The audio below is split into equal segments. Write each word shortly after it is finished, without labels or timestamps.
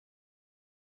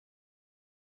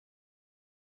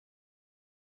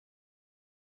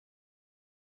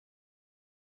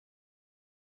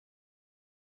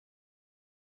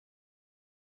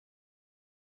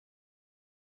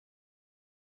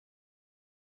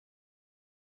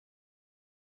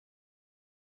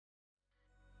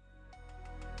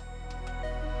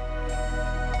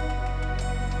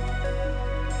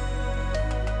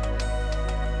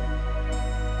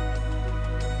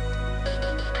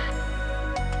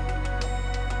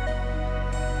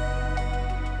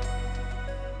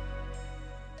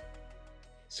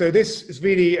So this is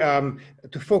really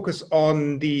to focus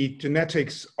on the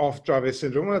genetics of Dravet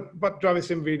syndrome, what Dravet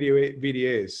syndrome really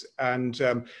is. And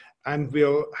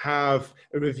we'll have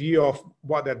a review of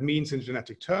what that means in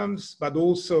genetic terms, but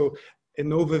also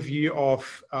an overview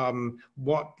of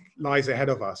what lies ahead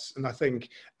of us. And I think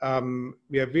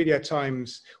we are really at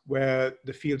times where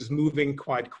the field is moving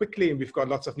quite quickly, and we've got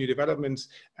lots of new developments,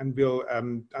 and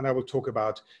I will talk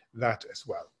about that as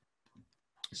well.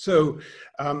 So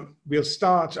I'll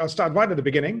start right at the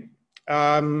beginning,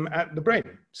 at the brain.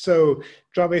 So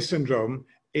Dravet syndrome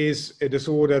is a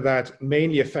disorder that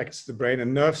mainly affects the brain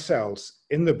and nerve cells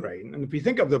in the brain. And if we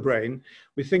think of the brain,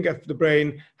 we think of the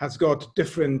brain has got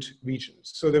different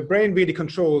regions. So the brain really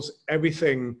controls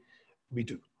everything we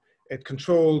do. It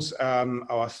controls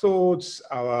our thoughts,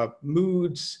 our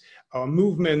moods, our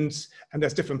movements, and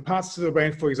there's different parts to the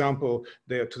brain. For example,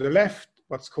 to the left,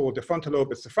 what's called the frontal lobe,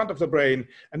 it's the front of the brain,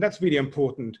 and that's really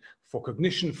important for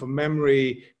cognition, for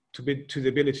memory, to the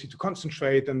ability to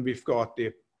concentrate. And we've got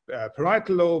the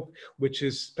parietal lobe, which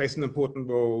plays an important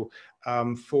role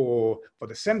for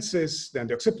the senses. Then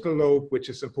the occipital lobe, which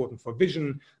is important for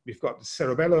vision. We've got the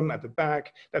cerebellum at the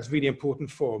back. That's really important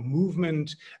for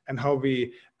movement and how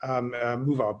we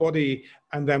move our body.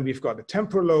 And then we've got the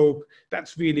temporal lobe.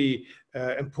 That's really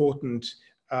important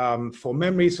for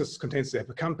memory. So it contains the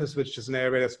hippocampus, which is an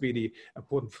area that's really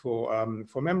important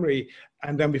for memory.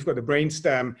 And then we've got the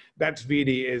brainstem. That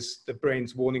really is the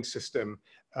brain's warning system,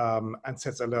 and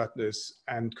sets alertness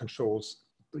and controls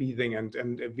breathing and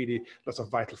really lots of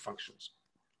vital functions.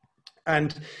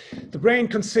 And the brain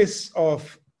consists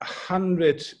of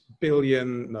 100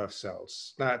 billion nerve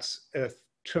cells. That's a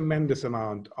tremendous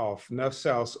amount of nerve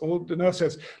cells. All the nerve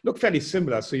cells look fairly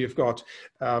similar. So you've got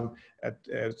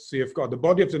the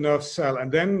body of the nerve cell,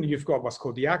 and then you've got what's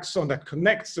called the axon that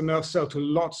connects the nerve cell to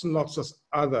lots and lots of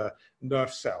other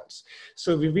nerve cells.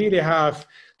 So we really have,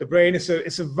 the brain is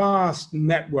a vast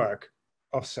network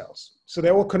of cells. So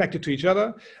they're all connected to each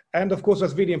other. And of course,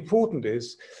 what's really important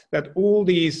is that all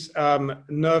these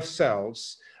nerve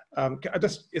cells,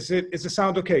 is the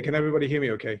sound okay? Can everybody hear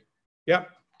me okay? Yeah.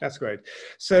 That's great.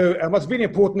 So what's really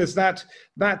important is that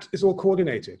that is all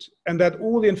coordinated, and that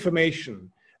all the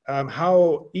information,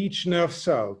 how each nerve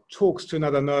cell talks to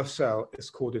another nerve cell, is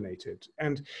coordinated.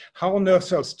 And how nerve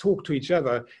cells talk to each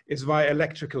other is via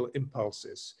electrical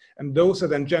impulses. And those are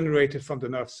then generated from the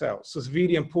nerve cells. So it's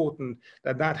really important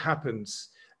that that happens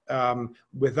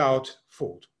without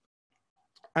fault.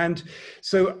 And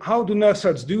so how do nerve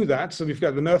cells do that? So we've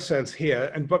got the nerve cells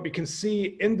here, and what we can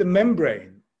see in the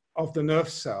membrane of the nerve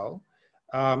cell,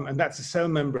 and that's the cell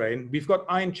membrane, we've got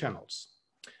ion channels.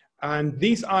 And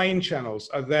these ion channels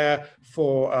are there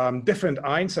for different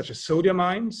ions, such as sodium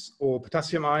ions or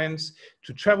potassium ions,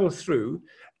 to travel through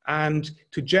and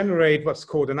to generate what's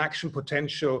called an action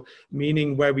potential,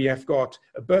 meaning where we have got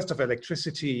a burst of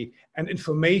electricity and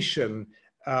information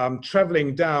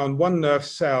traveling down one nerve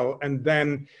cell and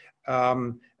then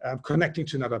connecting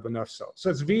to another nerve cell. So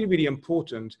it's really, really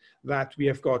important that we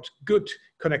have got good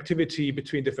connectivity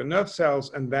between different nerve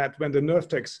cells, and that when the nerve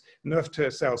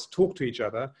cells talk to each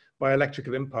other by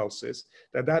electrical impulses,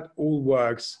 that all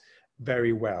works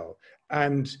very well.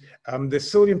 And the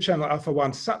sodium channel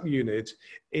alpha-1 subunit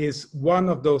is one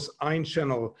of those ion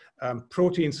channel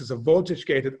proteins. It's a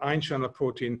voltage-gated ion channel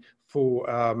protein for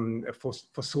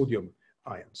sodium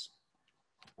ions.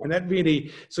 And that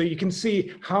really, so you can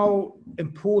see how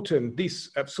important these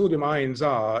sodium ions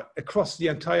are across the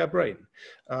entire brain,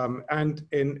 and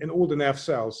in all the nerve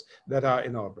cells that are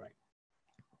in our brain.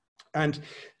 And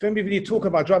when we really talk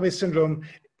about Dravet syndrome,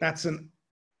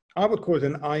 I would call it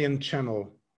an ion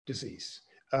channel disease,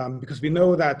 because we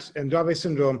know that in Dravet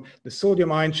syndrome, the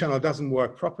sodium ion channel doesn't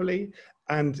work properly,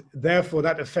 and therefore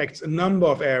that affects a number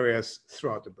of areas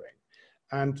throughout the brain.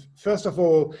 And first of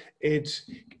all, it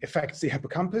affects the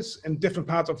hippocampus in different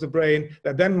parts of the brain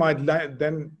that then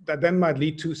might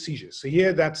lead to seizures. So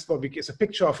here, that's what it's a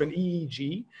picture of an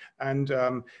EEG, and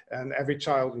every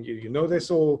child, you know this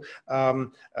all,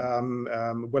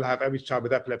 will have, every child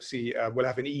with epilepsy will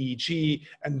have an EEG,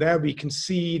 and there we can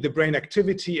see the brain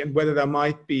activity and whether there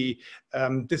might be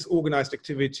disorganized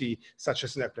activity such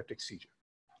as an epileptic seizure.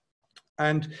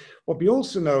 And what we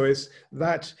also know is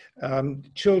that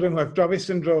children who have Dravet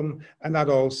syndrome and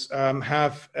adults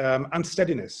have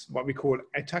unsteadiness, what we call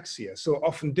ataxia, so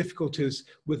often difficulties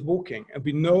with walking. And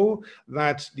we know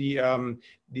that the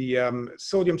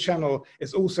sodium channel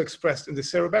is also expressed in the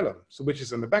cerebellum, so which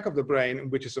is in the back of the brain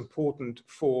and which is important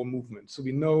for movement. So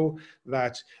we know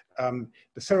that the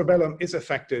cerebellum is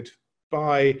affected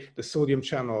by the sodium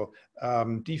channel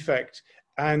defect,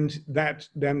 and that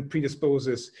then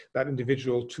predisposes that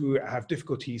individual to have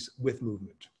difficulties with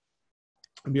movement.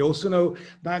 And we also know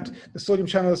that the sodium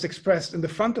channel is expressed in the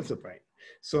front of the brain,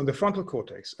 so in the frontal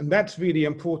cortex, and that's really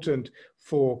important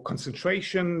for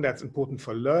concentration, that's important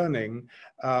for learning,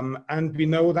 and we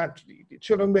know that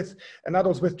children with and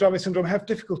adults with Dravet syndrome have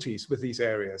difficulties with these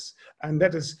areas, and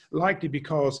that is likely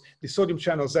because the sodium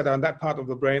channels that are in that part of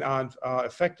the brain are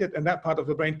affected, and that part of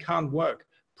the brain can't work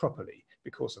properly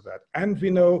because of that. And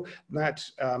we know that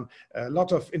a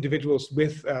lot of individuals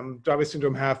with Dravet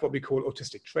syndrome have what we call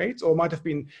autistic traits, or might have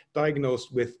been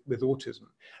diagnosed with autism.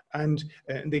 And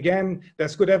again,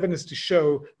 there's good evidence to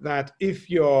show that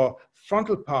if your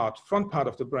front part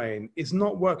of the brain is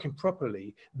not working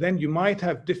properly, then you might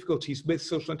have difficulties with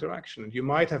social interaction. You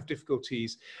might have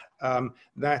difficulties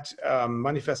that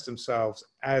manifest themselves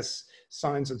as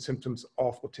signs and symptoms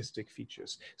of autistic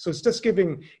features. So it's just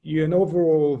giving you an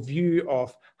overall view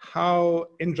of how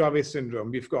in Dravet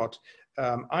syndrome we've got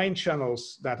ion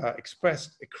channels that are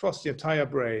expressed across the entire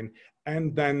brain,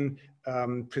 and then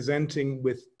presenting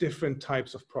with different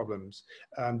types of problems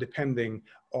depending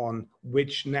on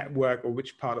which network or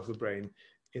which part of the brain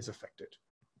is affected.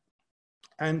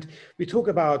 And we talk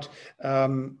about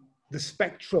the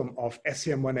spectrum of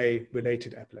SCN1A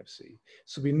related epilepsy.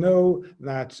 So we know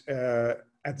that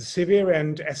at the severe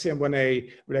end,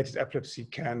 SCN1A related epilepsy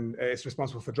is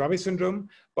responsible for Dravet syndrome,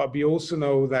 but we also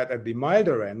know that at the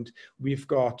milder end, we've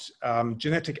got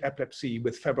genetic epilepsy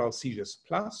with febrile seizures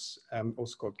plus,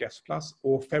 also called GEFS plus,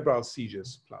 or febrile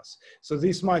seizures plus. So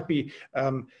these might be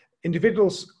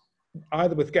individuals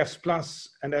either with GEFS plus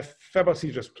and febrile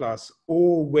seizures plus,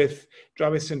 or with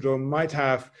Dravet syndrome might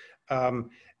have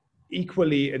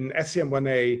equally an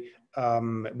SCN1A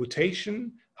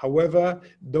mutation. However,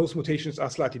 those mutations are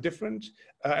slightly different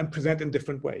and present in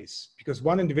different ways, because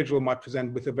one individual might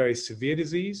present with a very severe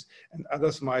disease and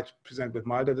others might present with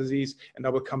milder disease. And I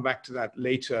will come back to that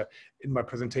later in my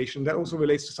presentation. That also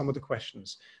relates to some of the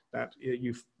questions that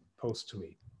you've posed to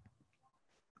me.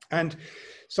 And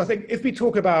so I think if we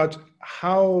talk about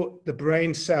how the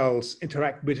brain cells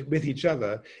interact with each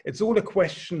other, it's all a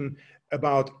question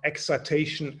about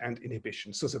excitation and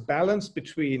inhibition. So it's a balance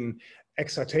between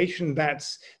excitation,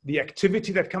 that's the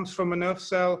activity that comes from a nerve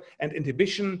cell, and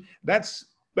inhibition, that's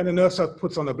when a nerve cell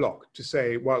puts on a block to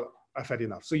say, well, I've had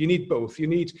enough. So you need both. You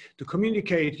need to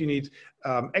communicate, you need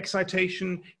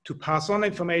excitation to pass on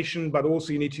information, but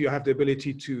also you need to have the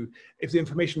ability to, if the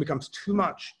information becomes too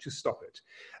much, to stop it.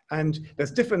 And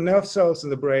there's different nerve cells in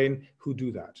the brain who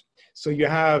do that. So you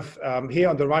have here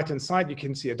on the right-hand side, you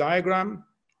can see a diagram.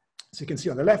 So you can see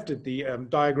on the left the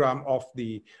diagram of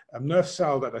the nerve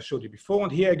cell that I showed you before.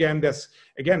 And here again, there's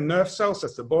again nerve cells,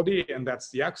 that's the body, and that's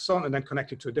the axon, and then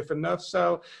connected to a different nerve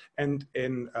cell. And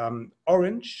in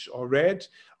orange or red,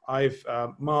 I've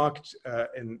marked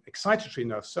an excitatory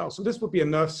nerve cell. So this would be a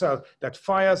nerve cell that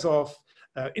fires off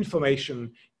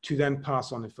information to then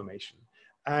pass on information.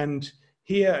 And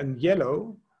here in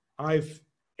yellow, I've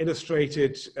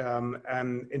illustrated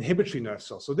an inhibitory nerve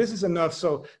cell. So this is a nerve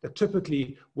cell that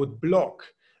typically would block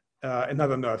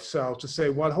another nerve cell to say,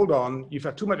 well, hold on, you've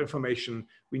had too much information,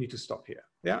 we need to stop here.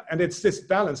 Yeah, and it's this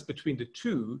balance between the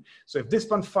two. So if this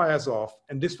one fires off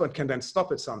and this one can then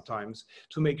stop it sometimes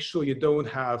to make sure you don't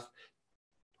have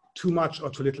too much or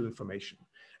too little information.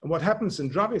 And what happens in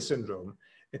Dravet syndrome,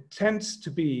 it tends to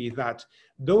be that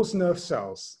those nerve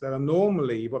cells that are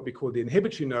normally what we call the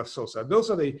inhibitory nerve cells, those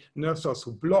are the nerve cells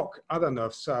who block other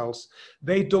nerve cells,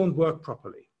 they don't work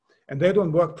properly. And they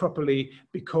don't work properly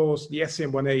because the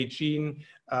SCN1A gene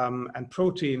and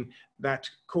protein that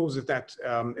causes that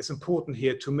is important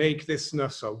here to make this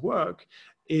nerve cell work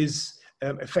is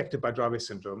affected by Dravet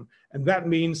syndrome. And that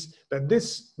means that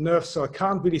this nerve cell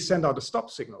can't really send out a stop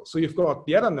signal. So you've got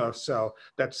the other nerve cell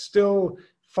that still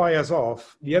fires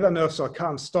off, the other nerve cell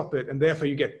can't stop it, and therefore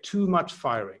you get too much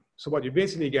firing. So what you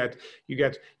basically get,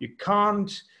 you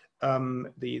can't, so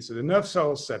the nerve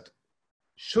cells that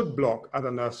should block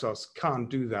other nerve cells can't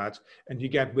do that, and you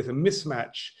get with a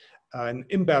mismatch, an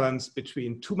imbalance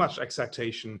between too much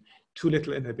excitation, too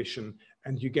little inhibition,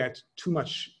 and you get too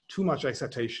much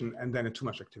excitation and then too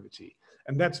much activity.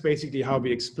 And that's basically how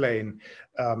we explain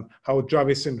how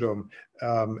Dravet syndrome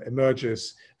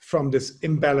emerges from this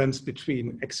imbalance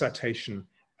between excitation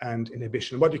and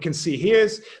inhibition. What you can see here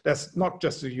is that's not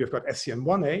just that you've got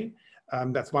SCN1A,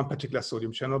 that's one particular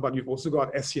sodium channel, but you've also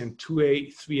got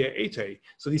SCN2A, 3A, 8A.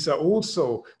 So these are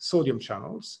also sodium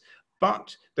channels,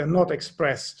 but they're not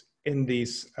expressed in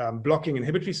these blocking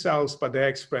inhibitory cells, but they're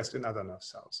expressed in other nerve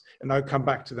cells. And I'll come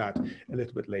back to that a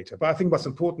little bit later. But I think what's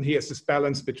important here is this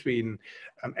balance between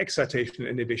excitation and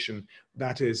inhibition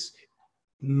that is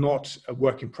not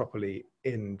working properly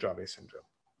in Dravet syndrome.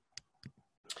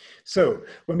 So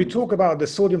when we talk about the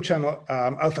sodium channel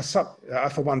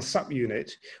alpha-1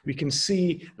 subunit, we can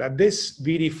see that this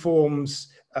really forms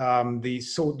the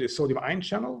sodium ion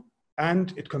channel,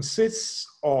 and it consists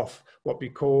of what we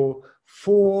call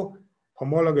 4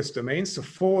 homologous domains, so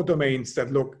 4 domains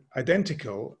that look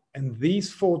identical, and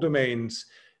these 4 domains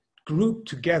group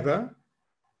together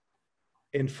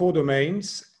in 4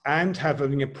 domains and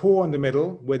having a pore in the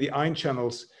middle where the ion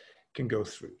channels can go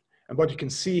through. And what you can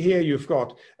see here, you've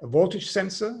got a voltage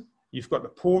sensor, you've got the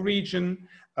pore region,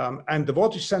 and the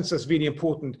voltage sensor is really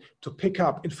important to pick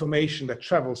up information that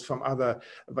travels from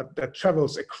that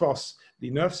travels across the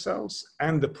nerve cells.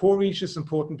 And the pore region is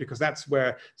important because that's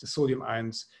where the sodium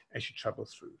ions actually travel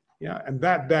through. Yeah, and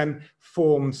that then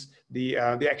forms the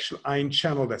actual ion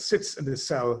channel that sits in the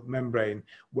cell membrane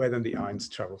where then the ions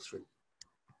travel through.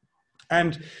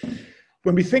 And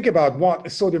when we think about what a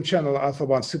sodium channel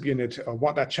alpha-1 subunit, or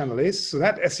what that channel is, so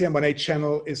that SCM1A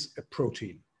channel is a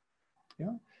protein.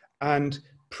 Yeah? And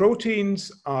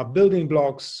proteins are building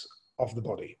blocks of the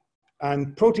body.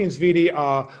 And proteins really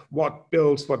are what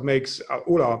makes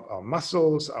all our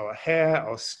muscles, our hair,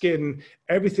 our skin,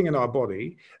 everything in our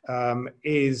body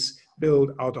is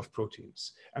built out of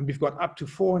proteins. And we've got up to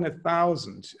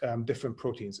 400,000 different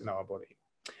proteins in our body.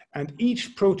 And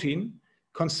each protein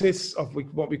consists of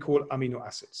what we call amino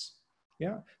acids.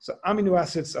 Yeah? So amino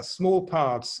acids are small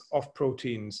parts of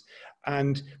proteins.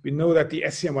 And we know that the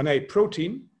SCM1A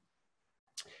protein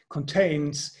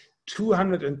contains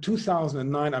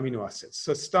 2,009 amino acids.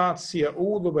 So it starts here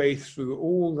all the way through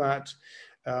all that.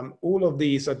 All of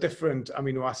these are different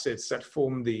amino acids that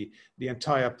form the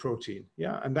entire protein.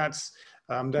 Yeah, and that's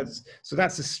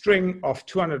a string of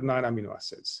 209 amino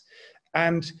acids.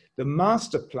 And the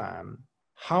master plan,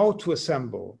 how to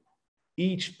assemble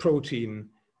each protein,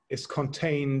 is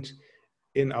contained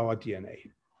in our DNA.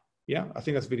 Yeah, I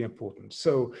think that's really important.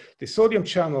 So the sodium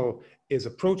channel is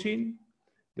a protein.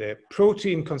 The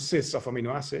protein consists of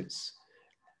amino acids,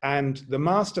 and the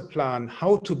master plan,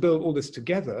 how to build all this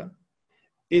together,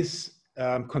 is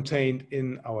contained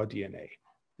in our DNA.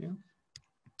 Yeah?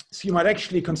 So you might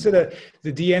actually consider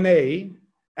the DNA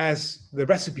as the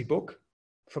recipe book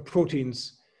for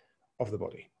proteins of the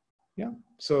body. Yeah.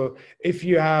 So if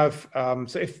you have a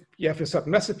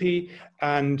certain recipe,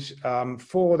 and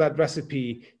for that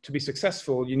recipe to be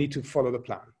successful, you need to follow the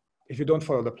plan. If you don't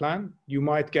follow the plan, you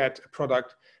might get a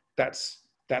product that's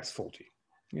faulty.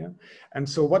 Yeah. And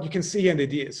so what you can see in the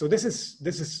DNA, so this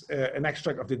is an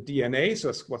extract of the DNA. So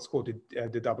it's what's called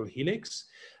the double helix.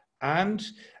 And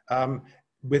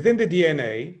within the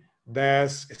DNA,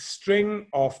 there's a string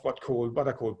of what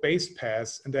are called base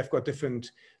pairs, and they've got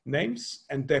different names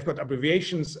and they've got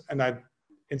abbreviations, and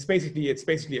it's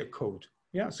basically a code.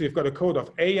 Yeah. So you've got a code of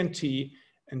A and T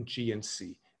and G and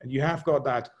C, and you have got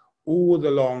that all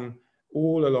along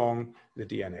the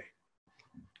DNA.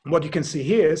 What you can see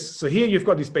here is, so here you've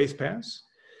got these base pairs,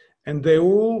 and they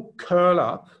all curl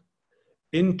up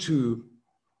into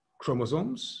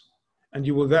chromosomes. And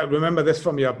you will remember this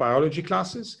from your biology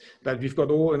classes, that we've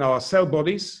got all in our cell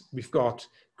bodies, we've got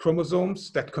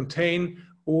chromosomes that contain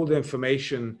all the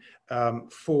information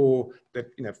for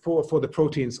the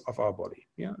proteins of our body.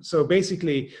 Yeah? So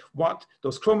basically what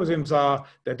those chromosomes are,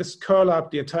 they just curl up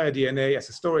the entire DNA as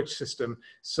a storage system,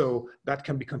 so that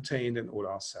can be contained in all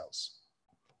our cells.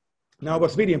 Now,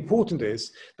 what's really important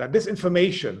is that this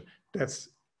information that's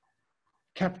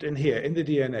kept in here in the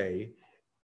DNA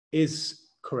is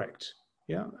correct.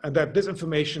 Yeah, and that this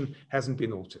information hasn't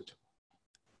been altered.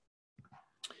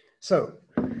 So,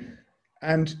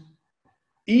 and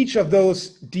each of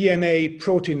those DNA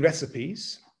protein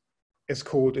recipes is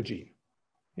called a gene.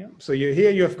 Yeah, so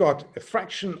here you've got a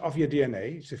fraction of your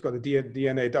DNA. So you've got a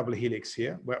DNA double helix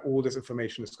here, where all this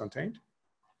information is contained,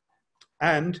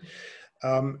 and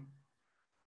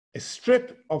a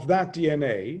strip of that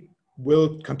DNA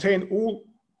will contain all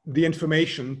the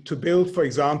information to build, for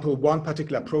example, one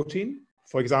particular protein.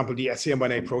 For example, the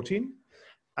SCM1A protein.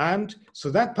 And so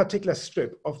that particular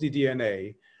strip of the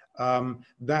DNA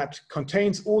that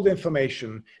contains all the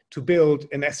information to build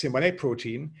an SCM1A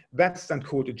protein, that's then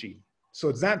called a gene.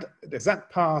 So there's that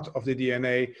part of the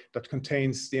DNA that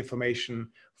contains the information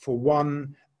for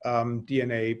one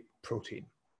DNA protein.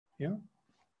 Yeah?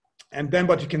 And then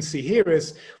what you can see here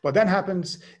is, what then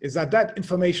happens is that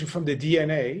information from the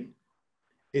DNA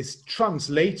is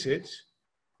translated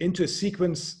into a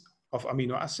sequence of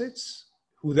amino acids,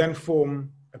 who then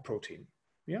form a protein.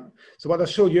 Yeah. So what I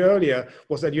showed you earlier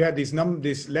was that you had these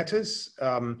letters,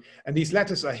 and these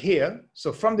letters are here.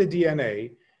 So from the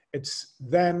DNA, it's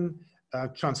then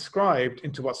transcribed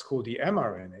into what's called the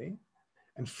mRNA.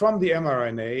 And from the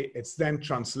mRNA, it's then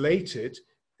translated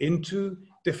into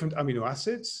different amino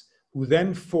acids who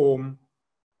then form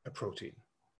a protein.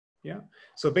 Yeah.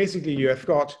 So basically you have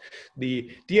got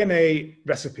the DNA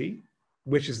recipe,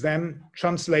 which is then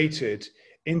translated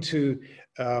into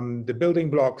the building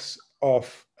blocks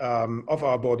of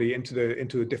our body into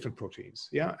the different proteins.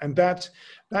 Yeah. And that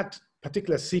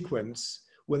particular sequence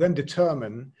will then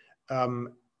determine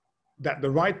that the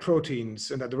right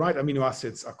proteins and that the right amino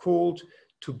acids are called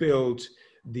to build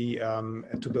the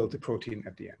protein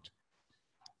at the end.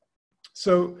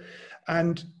 So,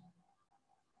 and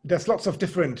there's lots of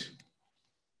different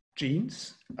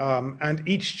genes, and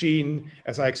each gene,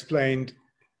 as I explained,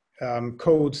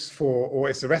 codes for, or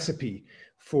is the recipe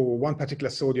for one particular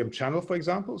sodium channel, for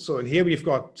example. So in here we've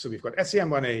got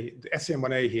SCM1A, the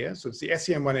SCM1A here. So it's the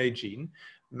SCM1A gene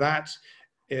that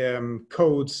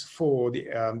codes for the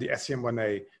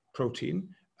SCM1A protein.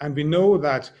 And we know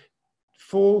that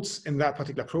faults in that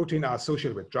particular protein are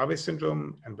associated with Dravet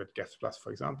syndrome and with GEF+,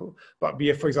 for example. But we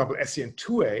have, for example,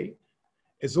 SCN2A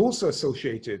is also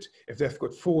associated, if they've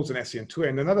got faults in SCN2A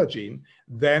and another gene,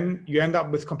 then you end up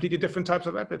with completely different types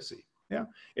of epilepsy. Yeah.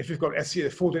 If you've got a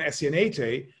fault in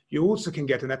SCN8A, you also can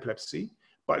get an epilepsy,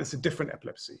 but it's a different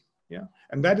epilepsy. Yeah.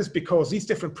 And that is because these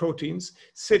different proteins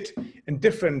sit in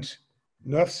different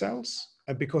nerve cells,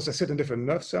 and because they sit in different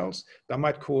nerve cells, that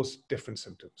might cause different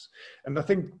symptoms. And I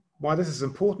think why this is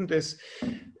important is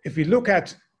if we look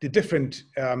at the different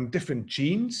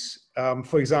genes,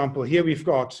 for example, here we've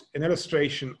got an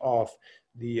illustration of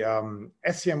the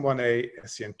SCM1A,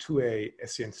 SCN2A,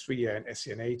 SCN3A, and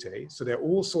SCN8A. So they're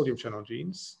all sodium channel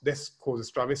genes. This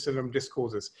causes Dravet syndrome. This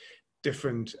causes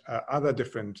different other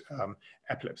different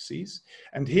epilepsies.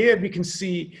 And here we can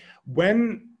see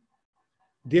when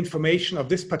the information of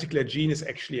this particular gene is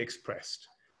actually expressed,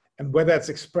 and whether it's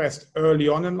expressed early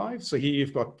on in life. So here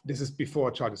you've got, this is before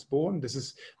a child is born. This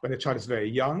is when a child is very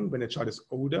young, when a child is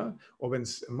older, or when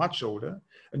it's much older.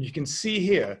 And you can see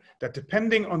here that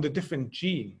depending on the different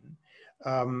gene,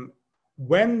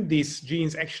 when these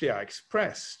genes actually are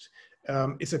expressed,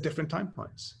 it's at different time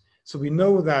points. So we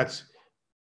know that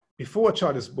before a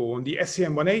child is born, the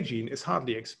SCM1A gene is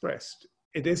hardly expressed.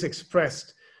 It is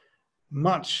expressed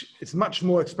it's much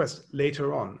more expressed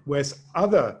later on, whereas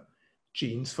other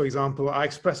genes, for example, are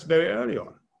expressed very early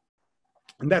on.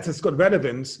 And that has got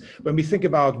relevance when we think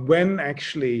about when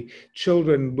actually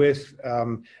children with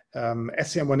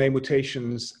SCM1A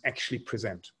mutations actually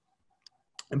present.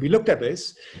 And we looked at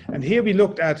this, and here we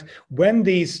looked at when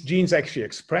these genes are actually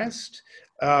expressed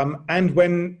and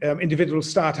when individuals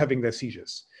start having their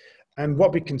seizures. And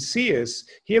what we can see is,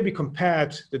 here we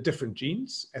compared the different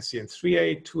genes,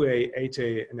 SCN3A, 2A,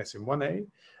 8A, and SCN1A,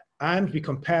 and we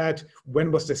compared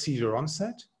when was the seizure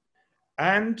onset,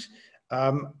 and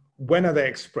when are they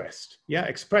expressed. Yeah,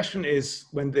 expression is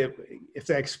when if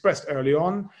they're expressed early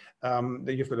on,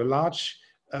 then you've got a large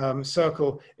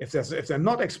circle. If they're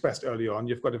not expressed early on,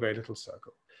 you've got a very little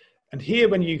circle. And here,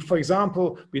 when you, for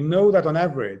example, we know that on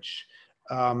average,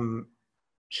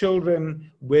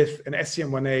 children with an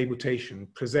SCM1A mutation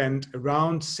present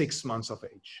around 6 months of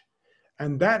age.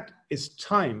 And that is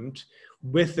timed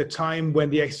with the time when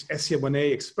the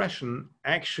SCM1A expression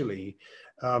actually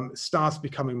starts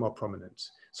becoming more prominent.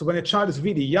 So when a child is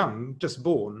really young, just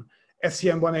born,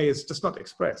 SCM1A is just not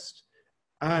expressed.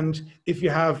 And if you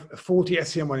have a faulty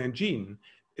SCM1A gene,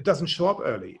 it doesn't show up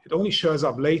early. It only shows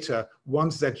up later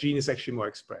once that gene is actually more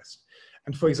expressed.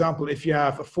 And for example, if you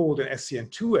have a fault in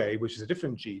SCN2A, which is a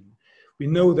different gene, we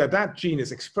know that that gene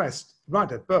is expressed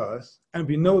right at birth, and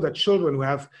we know that children who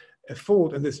have a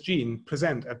fault in this gene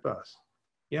present at birth.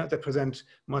 Yeah, they present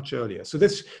much earlier. So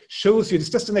this shows you, it's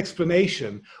just an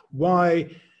explanation why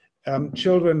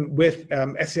children with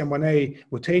SCM1A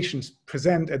mutations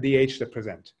present at the age they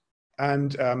present,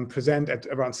 and present at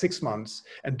around 6 months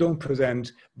and don't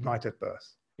present right at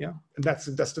birth. Yeah, and that's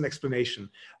just an explanation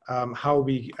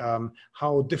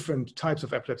how different types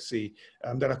of epilepsy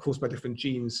that are caused by different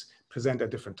genes present at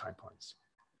different time points.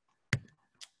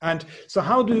 And so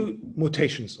how do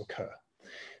mutations occur?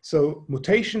 So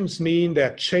mutations mean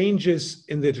there are changes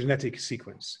in the genetic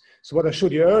sequence. So what I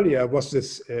showed you earlier was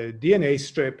this DNA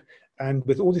strip, and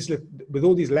with all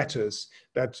these letters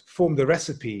that form the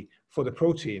recipe for the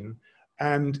protein.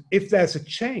 And if there's a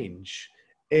change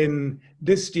in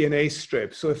this DNA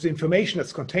strip, so if the information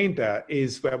that's contained there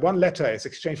is where one letter is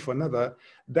exchanged for another,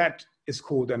 that is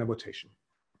called then a mutation.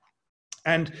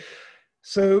 And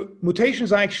so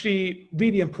mutations are actually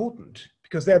really important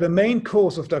because they're the main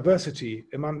cause of diversity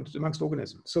amongst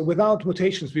organisms. So without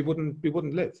mutations, we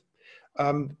wouldn't live.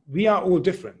 We are all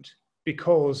different,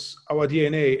 because our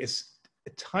DNA is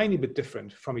a tiny bit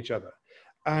different from each other.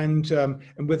 And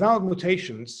without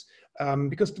mutations,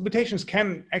 because the mutations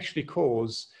can actually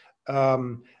cause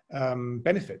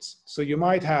benefits. So you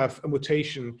might have a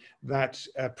mutation that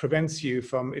prevents you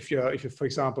from, if you, for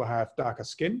example, have darker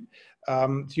skin,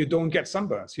 you don't get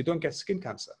sunburns, you don't get skin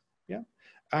cancer. Yeah,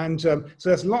 and so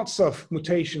there's lots of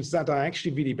mutations that are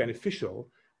actually really beneficial.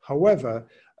 However,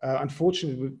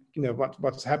 unfortunately,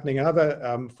 what's happening in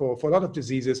other for a lot of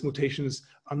diseases, mutations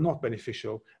are not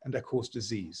beneficial and they cause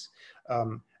disease.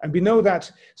 And we know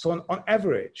that. So on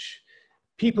average,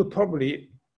 people probably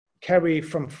carry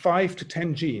from 5 to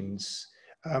 10 genes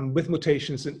with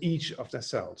mutations in each of their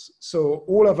cells. So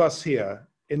all of us here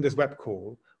in this web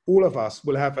call, all of us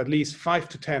will have at least 5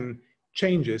 to 10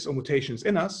 changes or mutations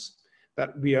in us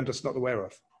that we are just not aware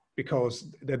of because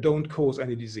they don't cause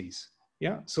any disease.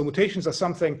 Yeah, so mutations are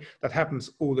something that happens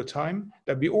all the time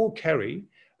that we all carry,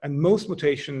 and most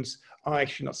mutations are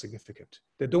actually not significant.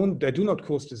 They do not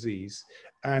cause disease,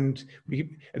 and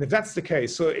if that's the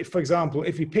case, so if, for example,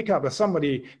 if we pick up that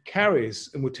somebody carries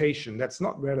a mutation that's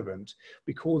not relevant,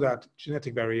 we call that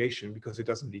genetic variation because it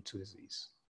doesn't lead to disease.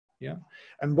 Yeah,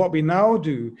 and what we now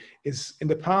do is, in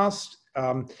the past,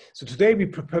 so today we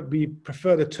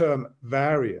prefer the term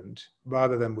variant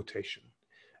rather than mutation.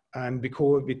 And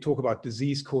because we talk about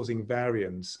disease-causing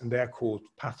variants, and they're called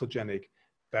pathogenic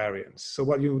variants. So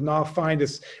what you now find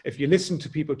is, if you listen to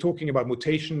people talking about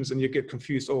mutations and you get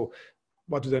confused, oh,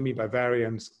 what do they mean by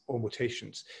variants or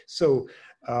mutations? So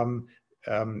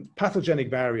pathogenic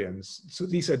variants, so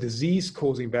these are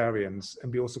disease-causing variants,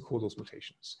 and we also call those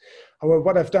mutations. However,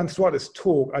 what I've done throughout this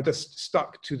talk, I just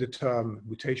stuck to the term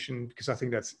mutation because I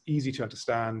think that's easy to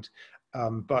understand,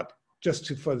 but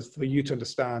just for you to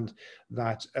understand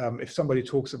that if somebody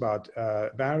talks about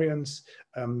variants,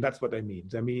 that's what they mean.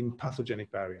 They mean pathogenic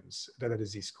variants that are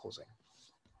disease-causing.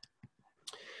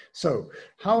 So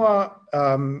how are,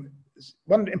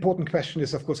 one important question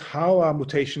is, of course, how are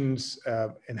mutations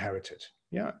inherited?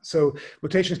 Yeah, so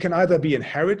mutations can either be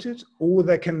inherited or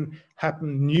they can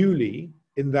happen newly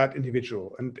in that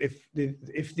individual. And if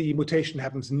the mutation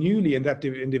happens newly in that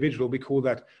individual, we call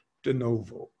that de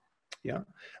novo. Yeah,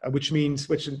 which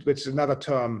is another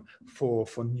term for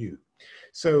new.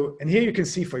 So, and here you can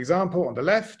see, for example, on the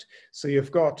left, so you've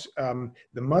got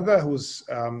the mother who's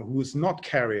not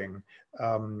carrying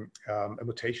a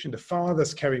mutation, the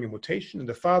father's carrying a mutation, and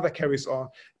the father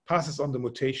passes on the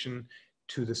mutation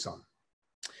to the son.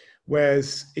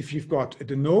 Whereas if you've got a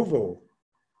de novo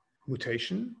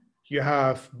mutation, you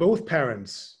have both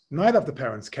parents, neither of the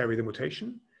parents carry the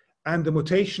mutation, and the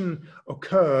mutation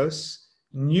occurs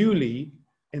newly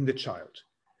in the child.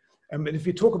 And if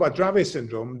you talk about Dravet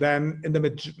syndrome, then in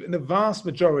the vast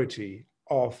majority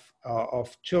of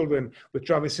children with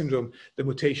Dravet syndrome, the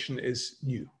mutation is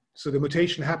new. So the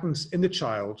mutation happens in the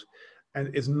child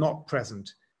and is not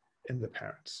present in the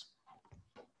parents.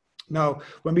 Now,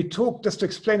 when we talk, just to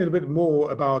explain a little bit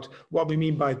more about what we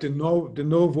mean by de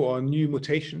novo or new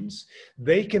mutations,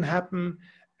 they can happen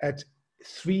at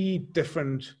 3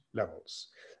 different levels.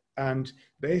 And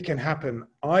they can happen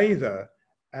either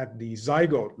at the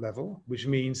zygote level, which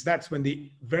means that's when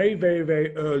the very, very,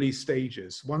 very early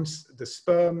stages, once the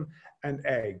sperm and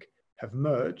egg have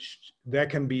merged, there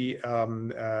can be a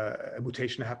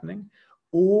mutation happening,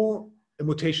 or a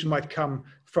mutation might come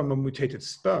from a mutated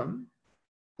sperm,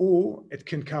 or it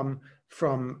can come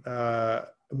from a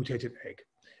mutated egg.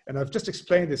 And I've just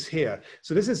explained this here.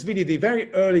 So this is really the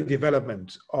very early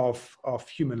development of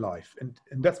human life. And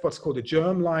that's what's called a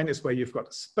germ line, is where you've got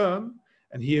a sperm,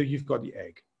 and here you've got the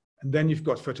egg. And then you've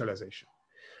got fertilization.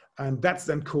 And that's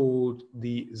then called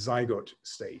the zygote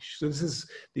stage. So this is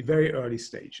the very early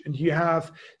stage. And you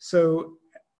have, so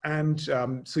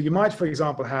you might, for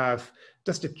example, have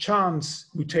just a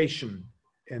chance mutation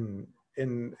in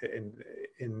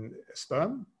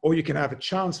sperm, or you can have a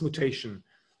chance mutation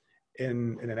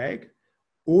in an egg,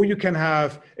 or you can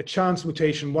have a chance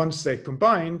mutation once they're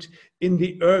combined. In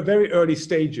the very early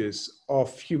stages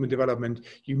of human development,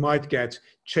 you might get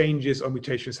changes or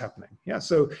mutations happening. Yeah,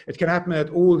 so it can happen at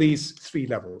all these 3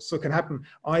 levels. So it can happen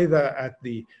either at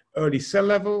the early cell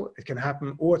level, it can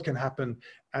happen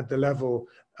at the level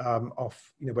of,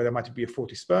 where there might be a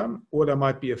 40 sperm, or there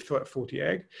might be a 40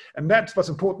 egg. And that's what's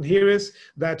important here, is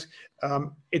that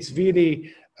it's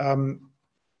really,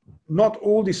 not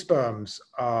all the sperms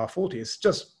are 40. It's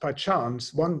just by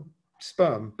chance, one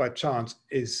sperm by chance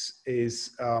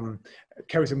carries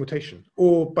a mutation,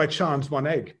 or by chance one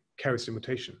egg carries a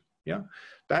mutation. Yeah,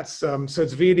 that's so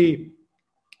it's really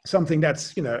something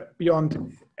that's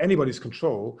beyond anybody's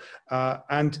control,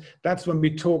 and that's when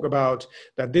we talk about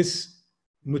that this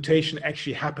mutation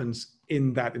actually happens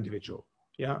in that individual.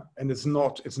 Yeah, and it's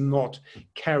not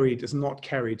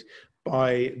carried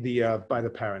by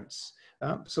the parents.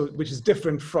 So which is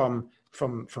different from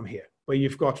here, where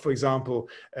you've got, for example,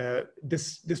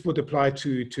 this would apply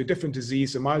to a different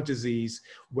disease, a mild disease,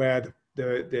 where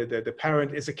the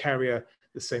parent is a carrier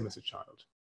the same as a child.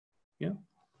 Yeah,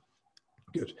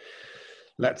 good.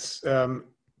 Let's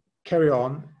carry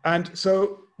on. And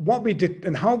so what we did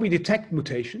and how we detect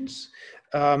mutations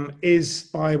is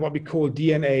by what we call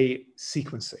DNA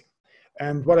sequencing.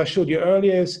 And what I showed you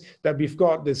earlier is that we've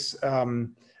got this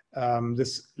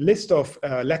this list of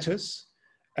letters,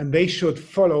 and they should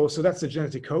follow. So that's the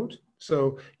genetic code.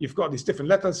 So you've got these different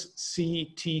letters,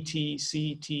 C, T, T,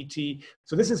 C, T, T.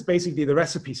 So this is basically the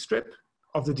recipe strip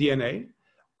of the DNA,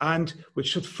 and which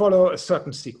should follow a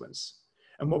certain sequence.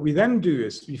 And what we then do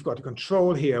is we've got a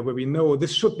control here where we know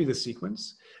this should be the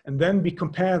sequence. And then we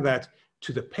compare that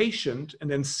to the patient and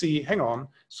then see, hang on,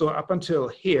 so up until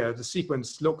here, the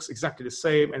sequence looks exactly the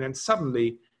same. And then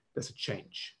suddenly there's a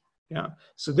change. Yeah.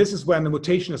 So this is when the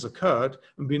mutation has occurred,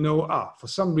 and we know, for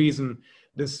some reason,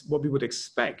 this, what we would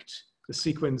expect, the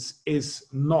sequence is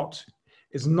not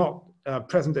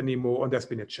present anymore, and there's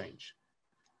been a change.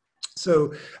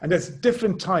 So, and there's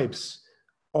different types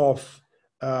of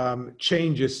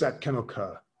changes that can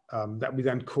occur that we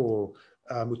then call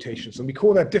mutations. And we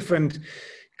call that different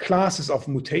classes of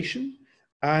mutation.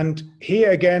 And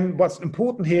here again, what's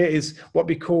important here is what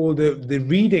we call the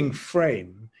reading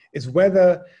frame, is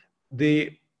whether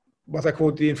what I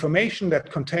call the information that's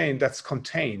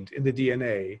contained in the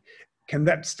DNA, can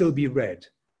that still be read?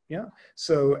 Yeah.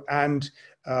 So, and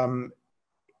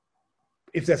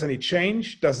if there's any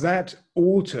change, does that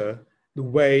alter the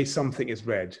way something is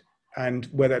read and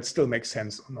whether it still makes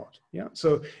sense or not? Yeah.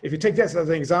 So if you take this as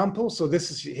an example, so this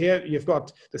is here, you've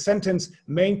got the sentence,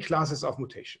 main classes of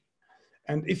mutation.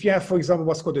 And if you have, for example,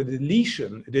 what's called a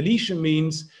deletion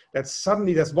means that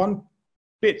suddenly there's one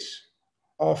bit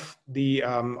of the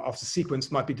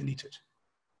sequence might be deleted.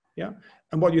 Yeah.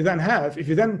 And what you then have, if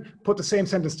you then put the same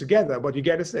sentence together, what you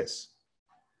get is this.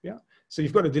 Yeah. So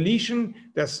you've got a deletion,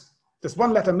 there's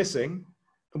one letter missing,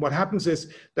 and what happens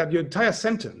is that your entire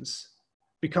sentence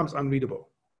becomes unreadable.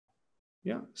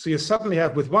 Yeah. So you suddenly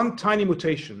have, with one tiny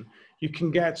mutation, you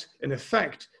can get an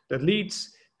effect that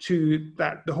leads to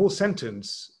that the whole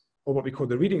sentence, or what we call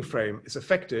the reading frame, is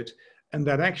affected, and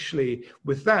that actually,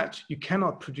 with that, you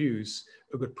cannot produce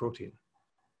a good protein.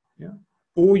 Yeah.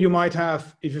 Or you might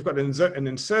have, if you've got an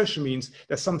insertion, means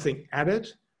there's something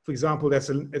added. For example, there's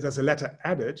a letter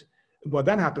added. What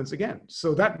then happens again?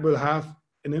 So that will have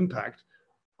an impact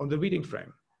on the reading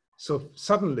frame. So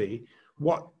suddenly,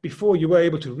 what before you were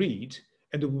able to read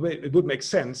and it would make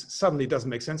sense, suddenly doesn't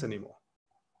make sense anymore.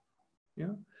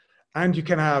 Yeah. And you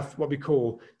can have what we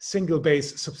call single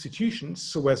base substitutions.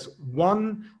 So as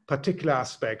one particular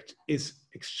aspect is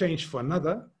exchanged for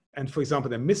another, and for example,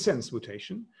 the missense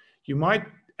mutation, you might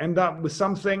end up with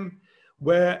something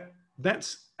where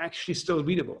that's actually still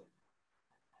readable.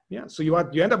 Yeah, so you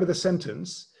end up with a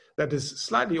sentence that is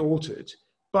slightly altered,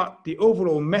 but the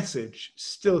overall message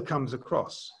still comes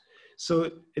across.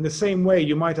 So in the same way,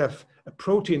 you might have a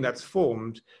protein that's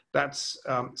formed that's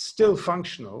still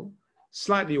functional,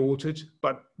 slightly altered,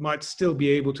 but might still be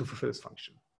able to fulfill its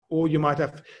function. Or you might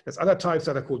have, there's other types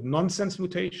that are called nonsense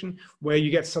mutation, where you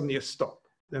get suddenly a stop,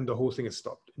 then the whole thing is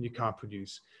stopped and you can't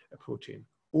produce a protein.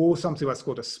 Or something that's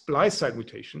called a splice site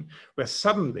mutation, where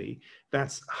suddenly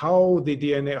that's how the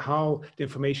DNA, how the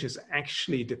information is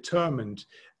actually determined,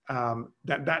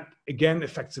 that again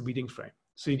affects the reading frame.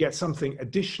 So you get something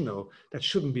additional that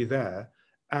shouldn't be there,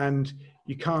 and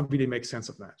you can't really make sense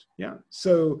of that. Yeah.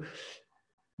 So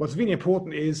what's really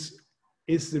important is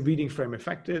the reading frame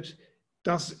affected?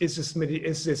 Is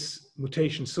this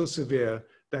mutation so severe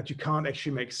that you can't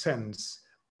actually make sense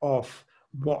of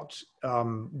what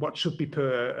should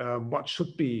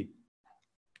be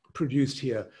produced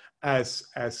here as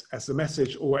the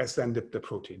message, or as then the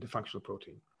protein, the functional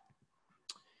protein.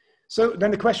 So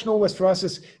then the question always for us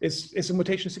is a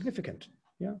mutation significant?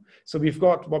 Yeah. So we've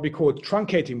got what we call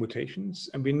truncating mutations,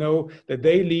 and we know that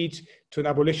they lead to an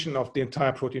abolition of the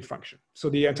entire protein function. So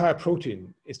the entire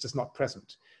protein is just not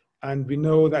present. And we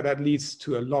know that that leads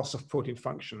to a loss of protein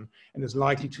function and is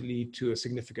likely to lead to a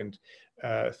significant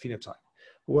phenotype.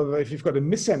 However, if you've got a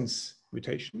missense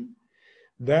mutation,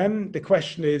 then the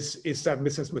question is that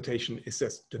missense mutation, is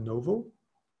this de novo,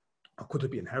 or could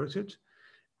it be inherited?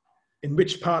 In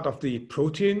which part of the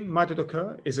protein might it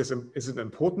occur? Is it an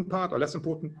important part or less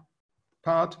important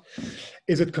part?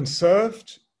 Is it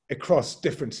conserved across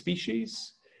different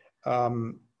species?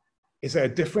 Is there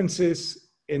differences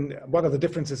in what are the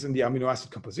differences in the amino acid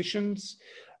compositions?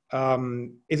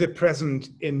 Is it present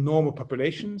in normal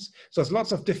populations? So there's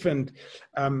lots of different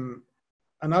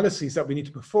analyses that we need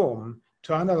to perform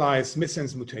to analyze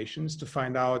missense mutations to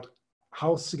find out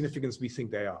how significant we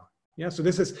think they are. Yeah, so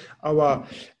this is our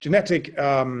genetic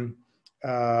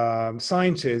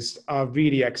scientists are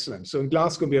really excellent. So in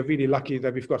Glasgow, we are really lucky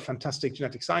that we've got fantastic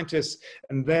genetic scientists,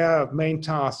 and their main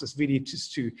task is really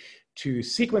just to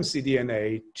sequence the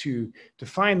DNA, to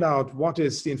find out what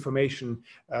is the information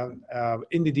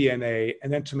in the DNA,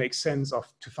 and then to make sense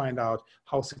of, to find out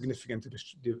how significant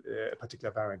a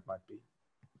particular variant might be.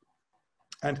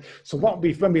 And so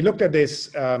when we looked at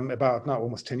this about now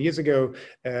almost 10 years ago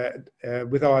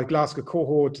with our Glasgow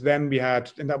cohort, then we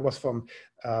had, and that was from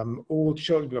all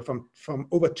children, from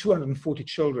over 240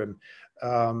 children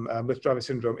with Dravet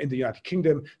syndrome in the United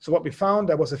Kingdom. So what we found,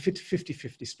 there was a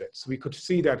 50-50 split. So we could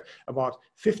see that about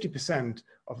 50%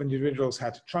 of individuals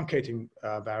had truncating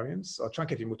variants or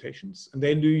truncating mutations, and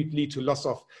they lead to loss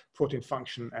of protein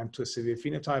function and to a severe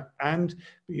phenotype. And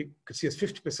we could see as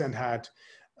 50% had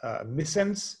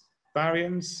missense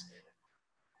variants,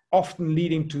 often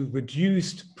leading to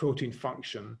reduced protein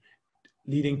function,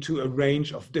 leading to a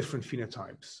range of different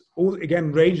phenotypes, all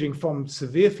again ranging from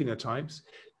severe phenotypes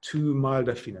to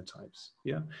milder phenotypes.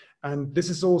 Yeah, and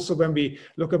this is also when we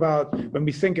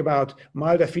think about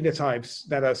milder phenotypes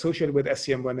that are associated with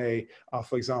SCN1A are,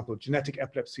 for example, genetic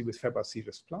epilepsy with febrile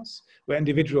seizures plus, where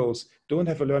individuals don't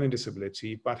have a learning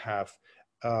disability but have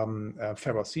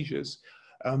febrile seizures.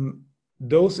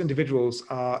 Those individuals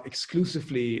are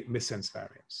exclusively missense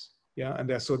variants. Yeah, and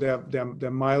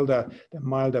they're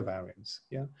milder variants.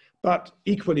 Yeah, but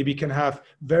equally we can have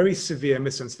very severe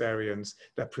missense variants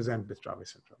that present with Dravet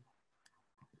syndrome.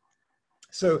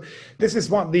 So this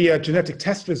is what the genetic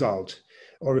test result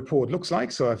or report looks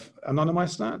like. So I've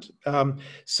anonymized that.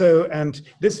 And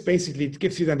this basically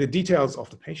gives you then the details of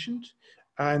the patient.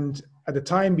 And at the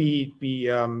time,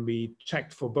 we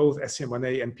checked for both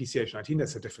SCN1A and PCH19.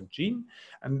 That's a different gene.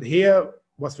 And here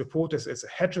was reported as a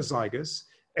heterozygous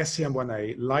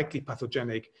SCN1A likely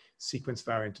pathogenic sequence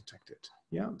variant detected.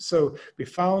 Yeah. So we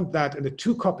found that in the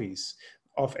 2 copies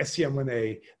of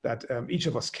SCN1A that each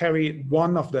of us carry,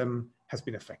 one of them has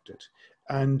been affected.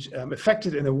 And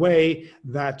affected in a way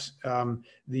that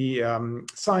the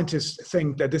scientists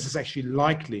think that this is actually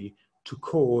likely to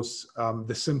cause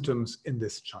the symptoms in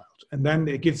this child. And then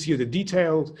it gives you the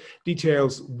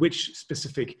details which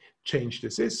specific change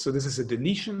this is. So this is a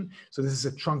deletion. So this is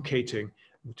a truncating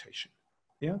mutation.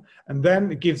 Yeah, and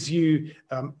then it gives you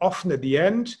often at the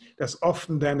end, there's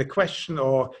often then a question,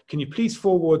 or can you please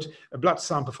forward a blood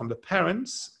sample from the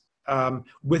parents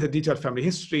with a detailed family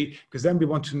history, because then we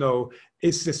want to know,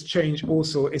 is this change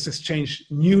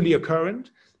newly occurrent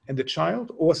in the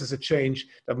child, or is this a change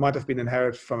that might have been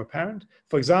inherited from a parent?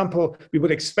 For example, we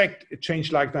would expect a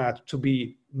change like that to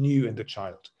be new in the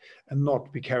child and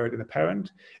not be carried in a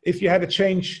parent. If you had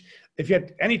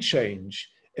any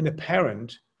change in a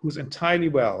parent who's entirely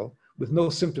well with no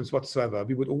symptoms whatsoever,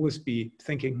 we would always be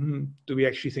thinking, do we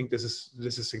actually think this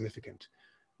is significant?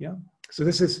 Yeah. So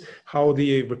this is how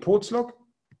the reports look.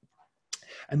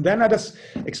 And then I just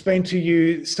explain to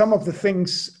you some of the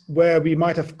things where we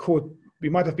might have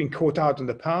been caught out in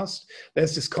the past.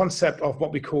 There's this concept of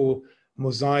what we call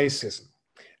mosaicism.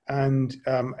 And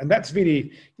that's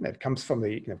really, it comes from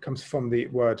the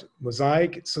word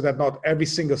mosaic, so that not every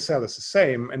single cell is the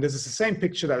same. And this is the same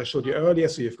picture that I showed you earlier.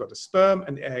 So you've got the sperm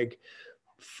and the egg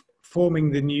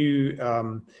forming the new,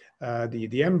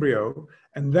 the embryo.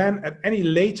 And then at any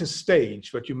later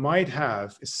stage, what you might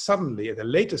have is suddenly, at a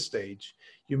later stage,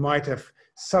 you might have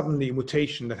suddenly a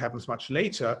mutation that happens much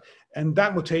later. And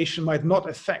that mutation might not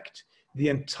affect the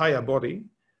entire body,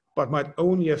 but might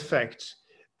only affect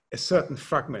a certain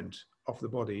fragment of the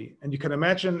body. And you can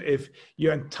imagine if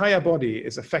your entire body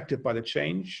is affected by the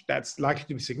change, that's likely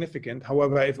to be significant.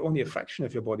 However, if only a fraction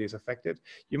of your body is affected,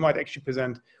 you might actually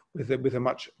present with a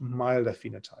much milder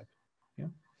phenotype. Yeah?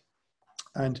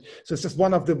 And so it's just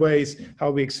one of the ways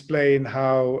how we explain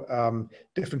how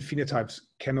different phenotypes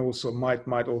can also,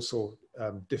 might also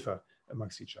differ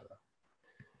amongst each other.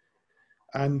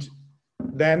 And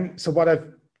then, so what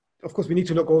of course, we need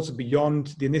to look also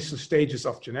beyond the initial stages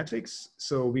of genetics.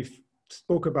 So we've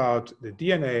spoke about the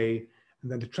DNA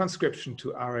and then the transcription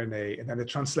to RNA and then the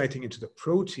translating into the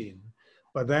protein.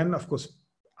 But then, of course,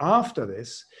 after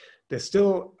this, there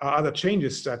still are other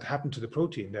changes that happen to the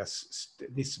protein. It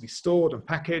needs to be stored and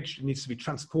packaged. It needs to be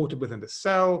transported within the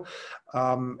cell.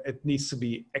 It needs to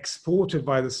be exported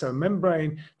by the cell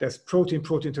membrane. There's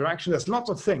protein-protein interaction. There's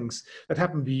lots of things that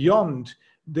happen beyond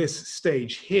this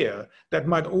stage here that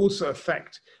might also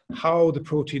affect how the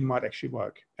protein might actually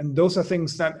work. And those are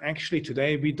things that actually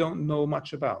today we don't know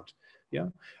much about. Yeah,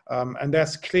 and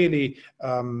that's clearly,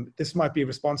 this might be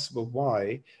responsible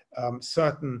why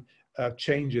certain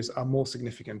changes are more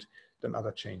significant than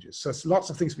other changes. So there's lots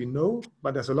of things we know,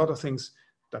 but there's a lot of things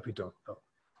that we don't know.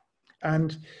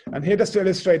 And here, just to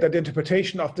illustrate that the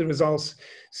interpretation of the results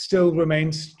still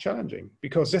remains challenging,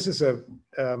 because this is an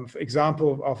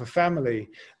example of a family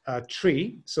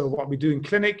tree. So what we do in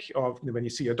clinic, or when you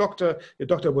see your doctor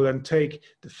will then take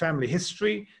the family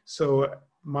history. So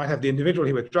might have the individual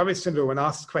here with Dravet syndrome and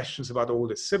ask questions about all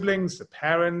the siblings, the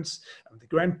parents, the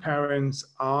grandparents,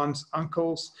 aunts,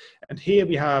 uncles. And here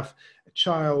we have a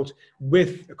child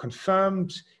with a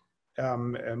confirmed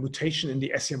a mutation in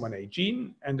the SCN1A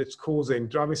gene, and it's causing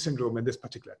Dravet syndrome in this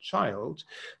particular child.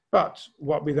 But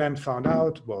what we then found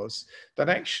out was that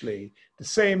actually the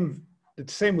same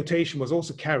mutation was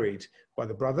also carried by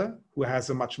the brother, who has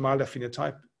a much milder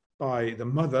phenotype, by the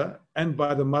mother, and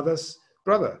by the mother's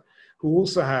brother, who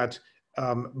also had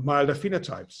milder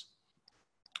phenotypes.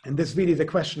 And this really the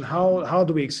question, how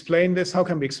do we explain this? How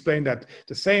can we explain that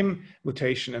the same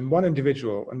mutation in one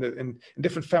individual and in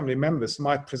different family members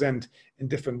might present in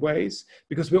different ways?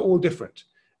 Because we're all different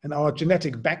in our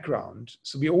genetic background.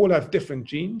 So we all have different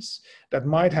genes that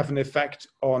might have an effect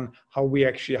on how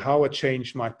a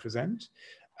change might present.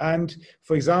 And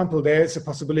for example, there's a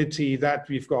possibility that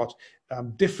we've got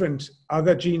different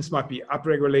other genes might be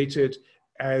upregulated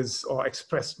or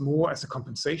expressed more as a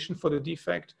compensation for the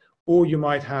defect. Or you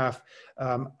might have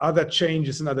other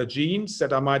changes in other genes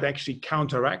that might actually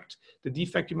counteract the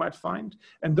defect you might find.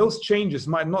 And those changes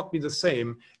might not be the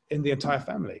same in the entire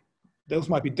family. Those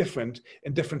might be different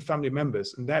in different family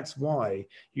members. And that's why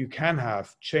you can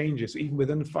have changes even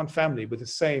within one family with the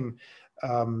same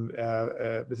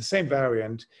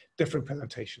variant, different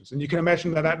presentations. And you can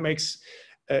imagine that makes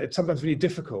it sometimes really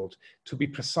difficult to be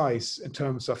precise in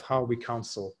terms of how we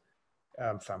counsel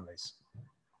families.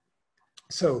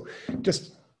 So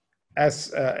just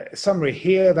as a summary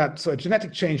here, so a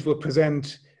genetic change will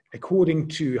present according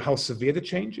to how severe the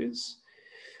change is,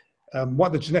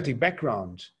 what the genetic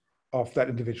background of that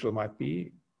individual might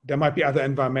be. There might be other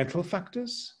environmental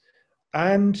factors,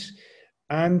 and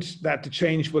that the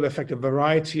change will affect a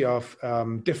variety of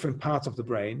different parts of the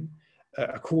brain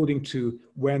according to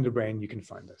where in the brain you can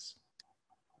find this.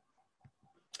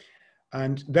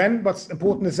 And then what's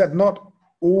important is that not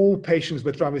all patients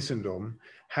with Dravet syndrome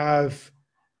have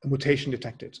a mutation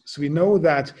detected. So we know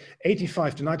that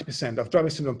 85 to 90% of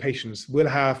Dravet syndrome patients will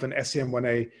have an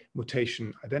SCN1A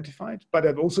mutation identified, but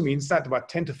that also means that about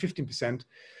 10 to 15%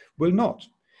 will not.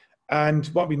 And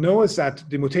what we know is that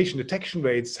the mutation detection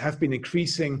rates have been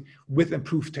increasing with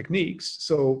improved techniques.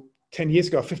 So 10 years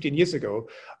ago, 15 years ago,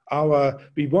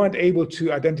 we weren't able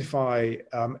to identify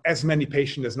as many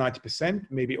patients as 90%,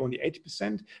 maybe only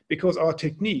 80%, because our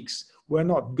techniques were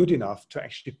not good enough to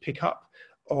actually pick up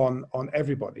on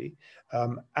everybody.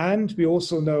 And we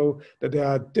also know that there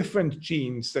are different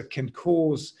genes that can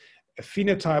cause a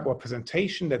phenotype or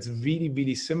presentation that's really,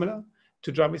 really similar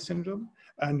to Dravet syndrome.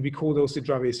 And we call those the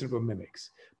Dravet syndrome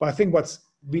mimics. But I think what's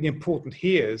really important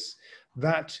here is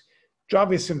that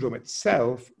Dravet syndrome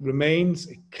itself remains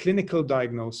a clinical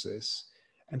diagnosis,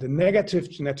 and the negative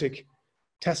genetic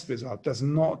test result does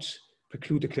not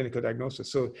preclude a clinical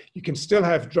diagnosis. So you can still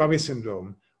have Dravet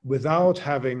syndrome without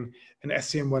having an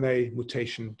SCN1A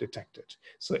mutation detected.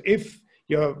 So if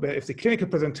the clinical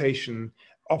presentation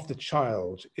of the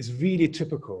child is really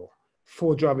typical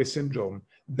for Dravet syndrome,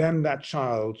 then that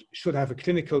child should have a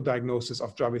clinical diagnosis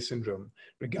of Dravet syndrome,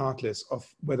 regardless of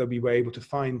whether we were able to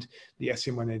find the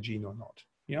SCN1A gene or not.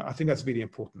 Yeah, I think that's really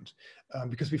important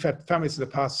because we've had families in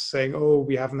the past saying, oh,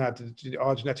 we haven't had,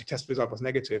 our genetic test result was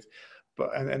negative,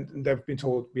 and they've been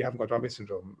told we haven't got Dravet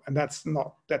syndrome. And that's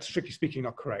strictly speaking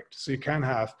not correct. So you can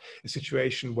have a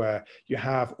situation where you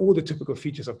have all the typical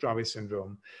features of Dravet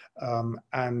syndrome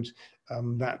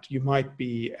that you might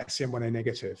be SCN1A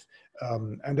negative.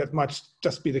 And that might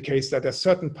just be the case that there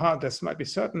might be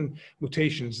certain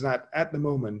mutations that at the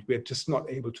moment we're just not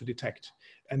able to detect.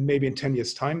 And maybe in 10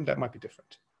 years' time, that might be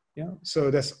different. Yeah. So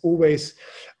there's always,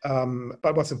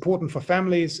 but what's important for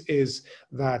families is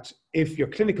that if your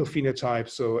clinical phenotype,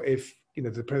 so if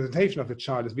the presentation of the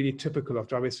child is really typical of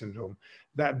Dravet syndrome,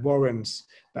 that warrants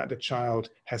that the child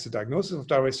has a diagnosis of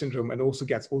Dravet syndrome and also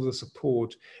gets all the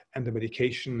support and the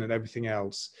medication and everything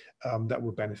else that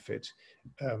will benefit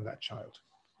that child.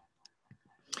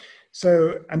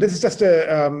 So, and this is just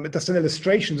an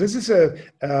illustration. This is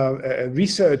a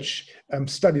research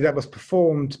study that was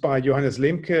performed by Johannes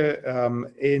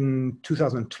Lemke in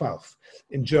 2012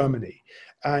 in Germany.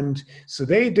 And so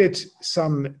they did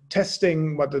some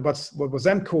testing, what was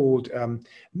then called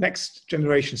next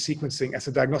generation sequencing as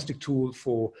a diagnostic tool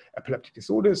for epileptic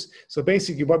disorders. So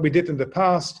basically what we did in the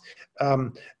past,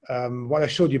 what I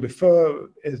showed you before,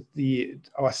 is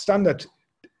our standard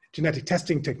genetic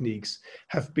testing techniques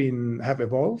have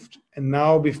evolved, and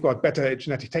now we've got better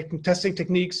genetic testing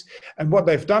techniques. And what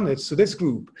they've done is, so this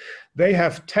group, they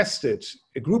have tested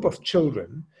a group of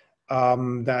children, a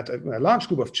large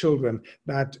group of children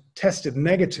that tested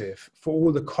negative for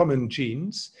all the common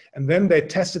genes, and then they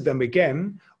tested them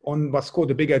again on what's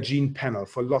called a bigger gene panel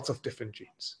for lots of different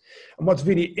genes. And what's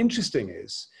really interesting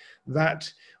is that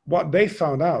what they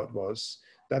found out was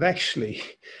that actually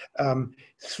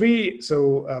 3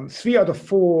 out of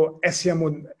 4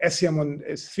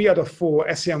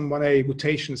 SCM1A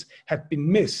mutations had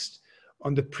been missed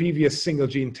on the previous single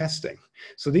gene testing.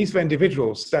 So these were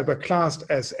individuals that were classed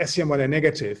as SCM1A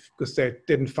negative because they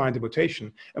didn't find the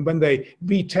mutation. And when they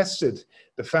retested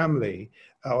the family,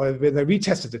 or when they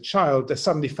retested the child, they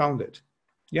suddenly found it.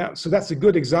 Yeah, so that's a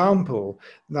good example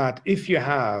that if you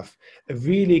have a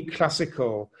really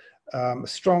classical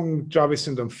strong Dravet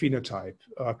syndrome phenotype,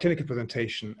 clinical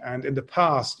presentation, and in the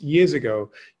past, years ago,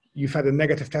 you've had a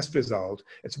negative test result,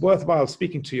 it's worthwhile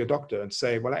speaking to your doctor and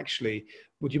say, well, actually,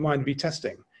 would you mind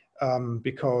retesting?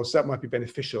 Because that might be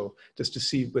beneficial just to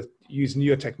see use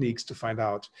newer techniques to find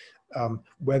out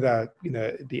whether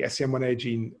the SCM1A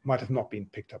gene might have not been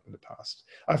picked up in the past.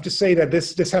 I have to say that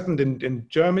this happened in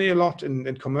Germany a lot,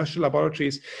 in commercial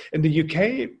laboratories. In the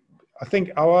UK, I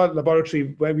think our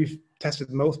laboratory, where we've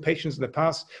tested most patients in the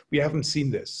past, we haven't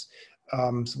seen this.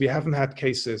 So we haven't had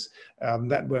cases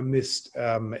that were missed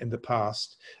in the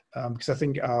past, because I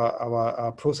think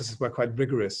our processes were quite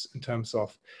rigorous in terms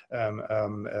of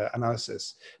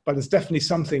analysis. But it's definitely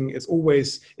something, it's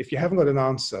always, if you haven't got an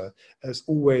answer, it's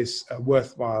always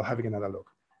worthwhile having another look.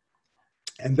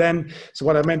 And then, so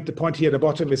what I meant, the point here at the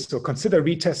bottom is to consider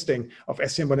retesting of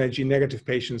SCM1A gene negative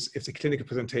patients if the clinical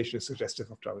presentation is suggestive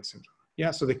of Dravet syndrome.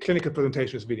 Yeah, so the clinical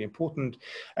presentation is really important,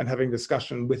 and having a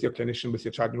discussion with your clinician, with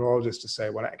your child neurologist to say,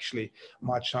 well, actually,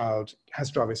 my child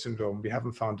has Dravet syndrome. We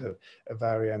haven't found a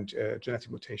variant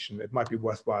genetic mutation. It might be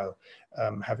worthwhile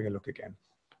having a look again.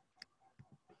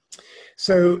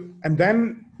 So, and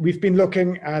then we've been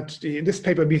looking at, in this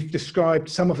paper, we've described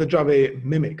some of the Dravet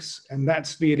mimics, and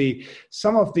that's really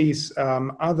some of these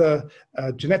other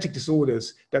genetic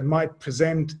disorders that might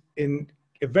present in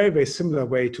a very, very similar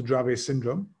way to Dravet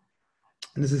syndrome.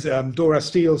 And this is Dora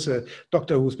Steele's a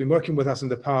doctor who's been working with us in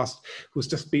the past, who's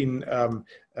just been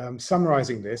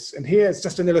summarizing this. And here it's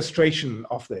just an illustration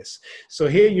of this. So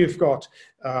here you've got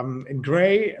in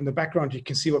gray in the background, you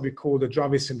can see what we call the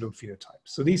Dravet syndrome phenotype.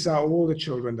 So these are all the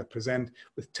children that present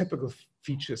with typical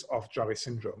features of Dravet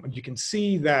syndrome. And you can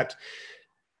see that,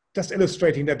 just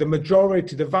illustrating that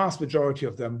the vast majority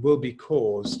of them will be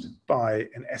caused by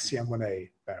an SCM1A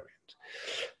variant.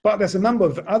 But there's a number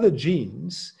of other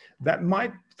genes that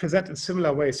might present in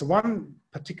similar ways. So one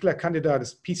particular candidate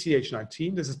is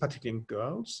PCH19. This is particularly in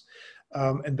girls.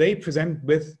 And they present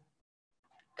with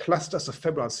clusters of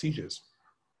febrile seizures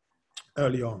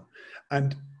early on.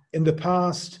 And in the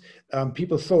past,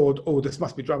 people thought, oh, this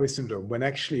must be Dravet syndrome, when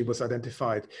actually it was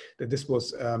identified that this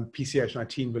was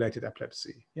PCH19 related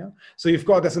epilepsy. Yeah? So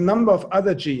there's a number of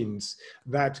other genes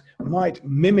that might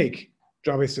mimic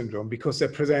Dravet syndrome because they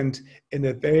present in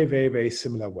a very, very, very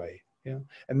similar way. Yeah.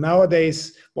 And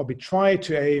nowadays, what we try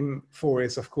to aim for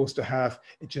is, of course, to have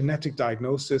a genetic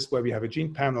diagnosis where we have a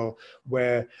gene panel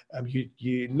where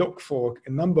you look for a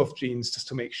number of genes just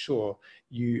to make sure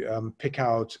you pick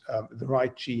out the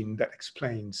right gene that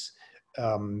explains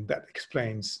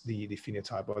the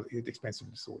phenotype, or it explains the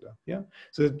disorder. Yeah.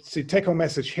 So the take-home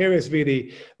message here is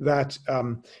really that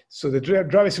so the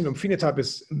Dravet syndrome phenotype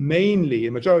is mainly,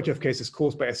 in majority of cases,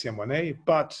 caused by SCM1A,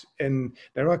 but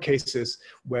there are cases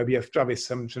where we have Dravet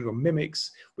syndrome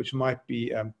mimics, which might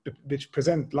be which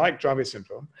present like Dravet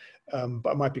syndrome,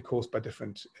 but might be caused by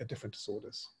different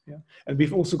disorders. Yeah. And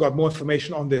we've also got more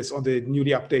information on this on the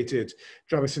newly updated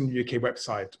Dravet Syndrome UK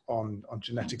website on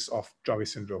genetics of Dravet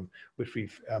syndrome, which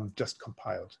we've just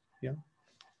compiled. Yeah.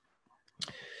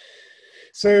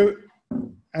 So,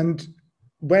 and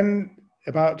when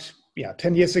about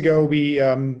 10 years ago, we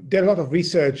did a lot of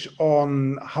research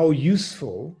on how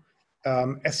useful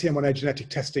SCM1A genetic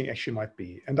testing actually might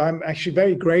be. And I'm actually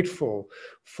very grateful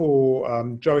for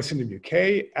Dravet Syndrome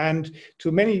UK and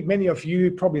to many of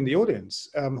you probably in the audience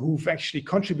who've actually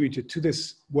contributed to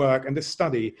this work and this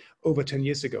study over 10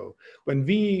 years ago, when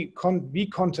we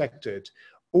contacted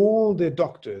all the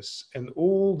doctors and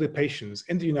all the patients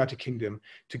in the United Kingdom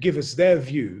to give us their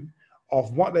view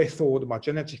of what they thought about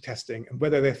genetic testing and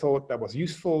whether they thought that was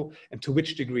useful and to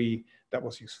which degree that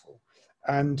was useful.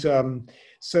 And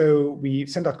so we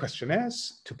sent out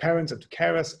questionnaires to parents and to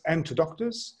carers and to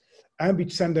doctors, and we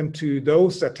send them to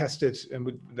those that tested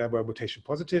and that were mutation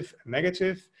positive and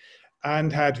negative,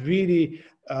 and had really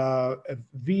a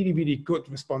really good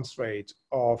response rate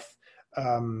of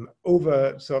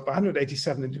over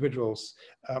 187 individuals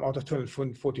out of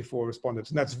 244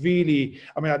 respondents. And that's really,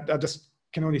 I mean, I just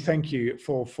can only thank you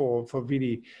for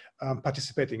really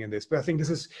participating in this. But I think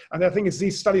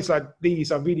these studies like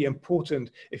these are really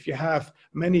important. If you have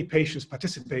many patients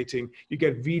participating, you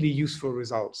get really useful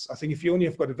results. I think if you only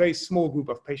have got a very small group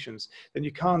of patients, then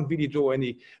you can't really draw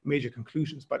any major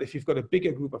conclusions. But if you've got a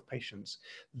bigger group of patients,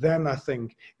 then I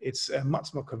think it's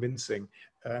much more convincing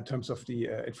in terms of the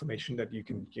information that you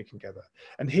can gather.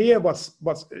 And here, what's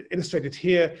illustrated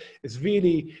here is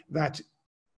really that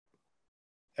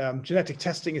genetic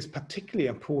testing is particularly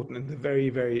important in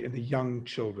the in the young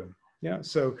children. Yeah,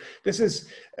 so this is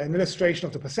an illustration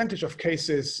of the percentage of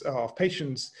cases of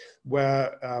patients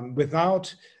where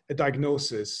without a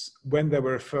diagnosis when they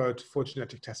were referred for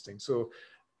genetic testing. So,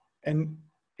 in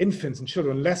infants and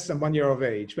children less than 1 year of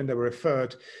age, when they were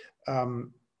referred,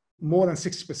 more than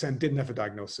 60% didn't have a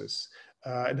diagnosis.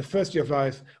 In the first year of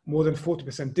life, more than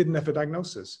 40% didn't have a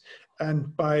diagnosis.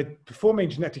 And by performing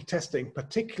genetic testing,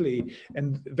 particularly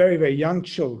in very, very young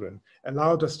children,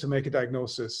 allowed us to make a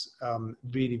diagnosis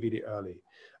really, really early.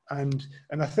 And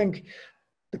I think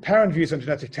the parent views on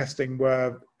genetic testing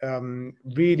were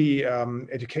really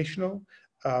educational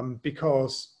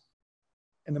because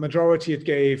in the majority it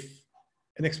gave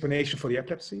an explanation for the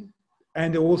epilepsy,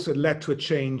 and it also led to a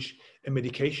change in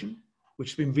medication,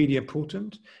 which has been really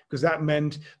important, because that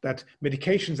meant that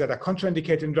medications that are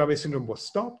contraindicated in Dravet syndrome were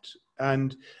stopped,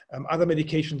 and other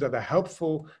medications that are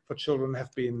helpful for children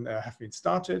have been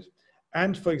started.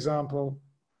 And for example,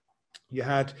 you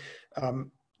had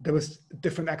there was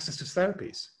different access to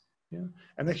therapies. Yeah,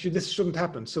 and actually this shouldn't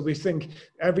happen. So we think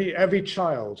every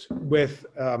child with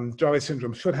Dravet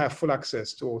syndrome should have full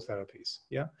access to all therapies.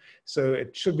 Yeah, so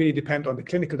it should really depend on the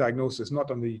clinical diagnosis,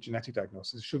 not on the genetic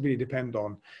diagnosis. It should really depend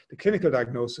on the clinical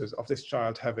diagnosis of this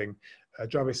child having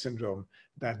Dravet syndrome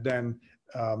that then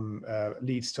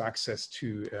leads to access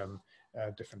to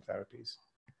different therapies.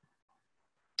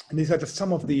 And these are just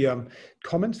some of the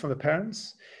comments from the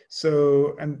parents.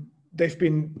 So, and we've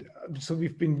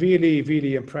been really,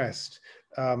 really impressed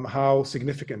how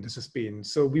significant this has been.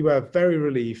 So we were very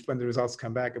relieved when the results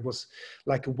came back. It was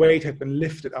like a weight had been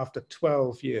lifted after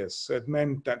 12 years. So it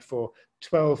meant that for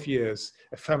 12 years,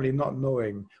 a family not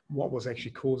knowing what was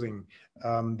actually causing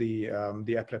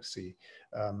the epilepsy.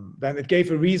 Then it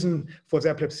gave a reason for the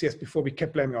epilepsy, as before we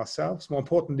kept blaming ourselves. More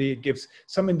importantly, it gives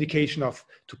some indication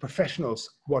to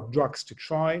professionals what drugs to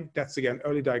try. That's again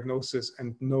early diagnosis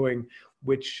and knowing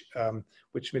which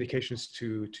medications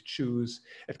to choose.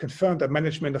 It confirmed that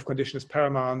management of condition is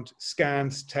paramount.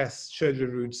 Scans, tests, surgery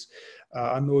routes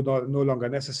are no longer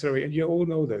necessary. And you all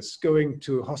know this, going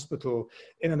to hospital,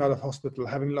 in and out of hospital,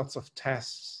 having lots of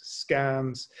tests,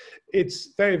 scans,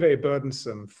 it's very, very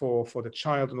burdensome for the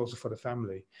child and also for the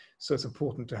family. So it's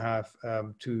important to have,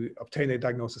 to obtain a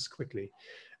diagnosis quickly.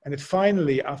 And it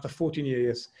finally, after 14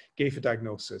 years, gave a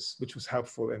diagnosis, which was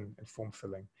helpful in form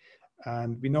filling.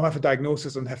 And we now have a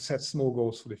diagnosis and have set small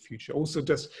goals for the future. Also,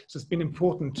 so it's been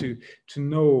important to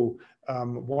know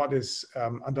what is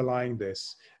underlying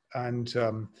this, and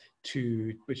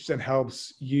which then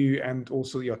helps you and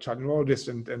also your child neurologist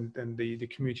and the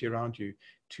community around you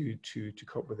to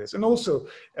cope with this, and also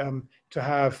to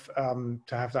have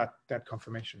that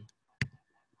confirmation.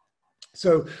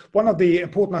 So one of the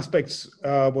important aspects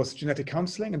was genetic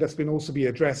counseling, and that's been also be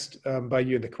addressed by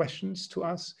you in the questions to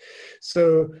us.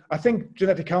 So I think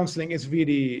genetic counseling is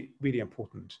really, really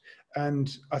important.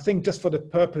 And I think just for the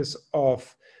purpose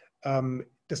of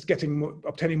just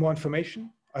obtaining more information,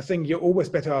 I think you're always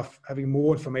better off having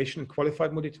more information and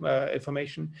qualified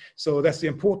information. So that's the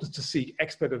importance to seek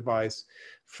expert advice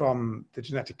from the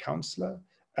genetic counselor.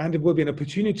 And it will be an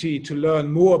opportunity to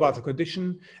learn more about the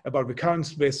condition, about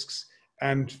recurrence risks,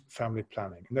 and family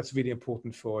planning. And that's really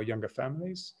important for younger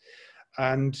families.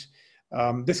 And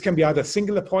this can be either a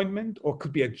single appointment or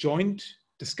could be a joint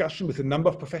discussion with a number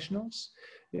of professionals.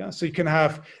 Yeah, so you can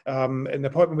have an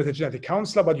appointment with a genetic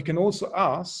counselor, but you can also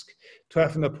ask to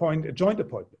have a joint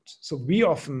appointment. So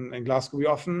in Glasgow, we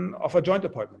often offer joint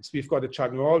appointments. We've got a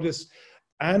child neurologist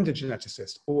and a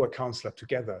geneticist or a counselor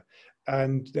together.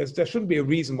 And there shouldn't be a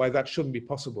reason why that shouldn't be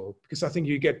possible, because I think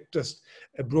you get just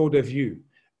a broader view.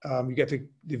 You get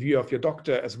the view of your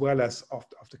doctor as well as of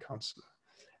the counselor.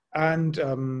 And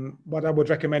what I would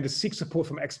recommend is seek support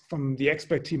from the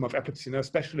expert team of epilepsy nurse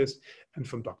specialists and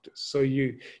from doctors. So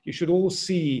you should all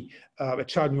see a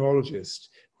child neurologist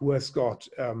who has got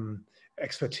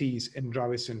expertise in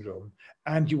Dravet syndrome,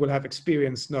 and you will have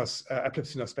experienced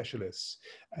epilepsy nurse specialists.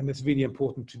 And it's really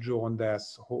important to draw on their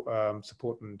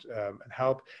support and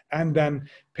help. And then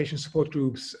patient support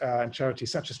groups and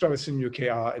charities such as Dravet Syndrome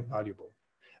UK are invaluable.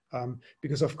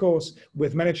 Because of course,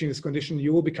 with managing this condition,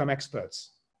 you will become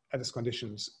experts at these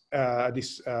conditions, at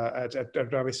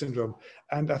Dravet syndrome,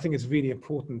 and I think it's really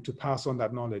important to pass on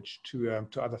that knowledge to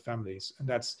other families,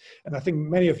 and I think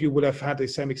many of you would have had the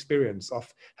same experience of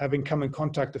having come in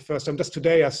contact the first time. Just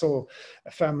today, I saw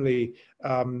a family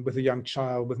with a young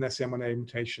child with an SCN1A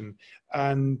mutation,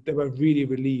 and they were really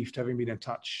relieved having been in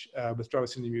touch with Dravet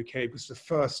Syndrome UK. It was the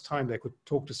first time they could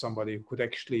talk to somebody who could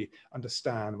actually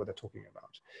understand what they're talking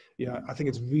about. Yeah, I think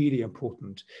it's really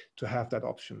important to have that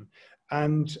option.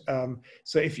 And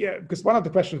so because one of the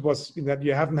questions was that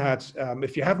you haven't had,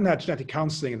 if you haven't had genetic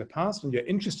counseling in the past and you're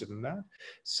interested in that,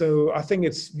 so I think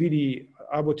it's really,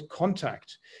 I would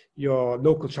contact your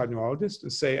local child neurologist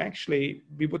and say, actually,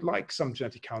 we would like some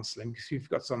genetic counseling because you've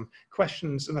got some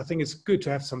questions, and I think it's good to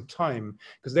have some time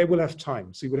because they will have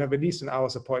time. So you will have at least an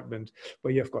hour's appointment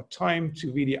where you've got time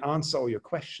to really answer all your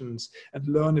questions and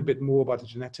learn a bit more about the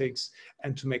genetics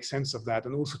and to make sense of that,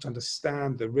 and also to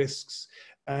understand the risks.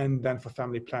 And then for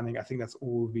family planning, I think that's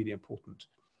all really important.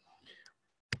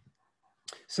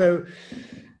 So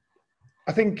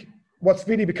I think what's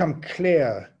really become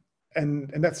clear,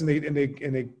 and that's in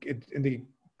the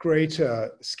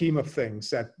greater scheme of things,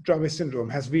 that Dravet syndrome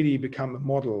has really become a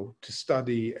model to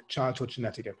study childhood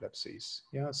genetic epilepsies.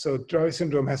 Yeah, so Dravet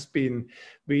syndrome has been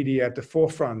really at the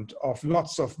forefront of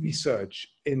lots of research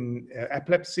in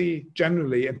epilepsy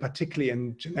generally, and particularly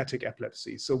in genetic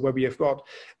epilepsy. So where we have got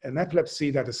an epilepsy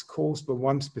that is caused by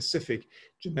one specific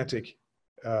genetic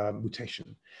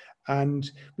mutation.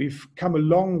 And we've come a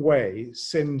long way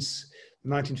since the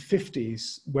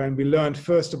 1950s when we learned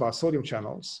first about sodium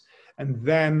channels. And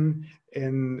then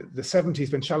in the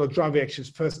 70s, when Charlotte Dravet actually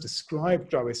first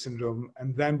described Dravet syndrome,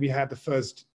 and then we had the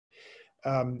first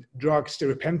drug,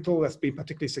 stiripentol, that's been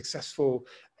particularly successful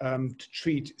to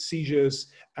treat seizures.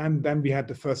 And then we had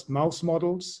the first mouse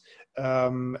models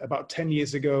about 10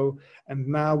 years ago. And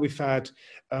now we've had,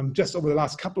 just over the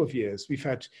last couple of years, we've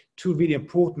had two really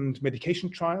important medication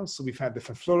trials. So we've had the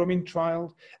fenfluramine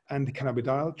trial and the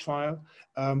cannabidiol trial,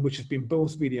 which have been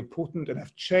both really important and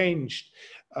have changed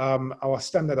our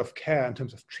standard of care in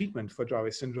terms of treatment for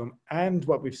Dravet syndrome. And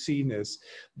what we've seen is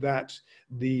that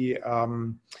the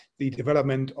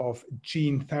development of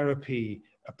gene therapy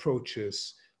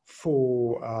approaches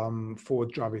for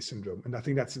Dravet syndrome. And I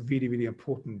think that's a really, really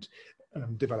important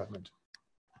development.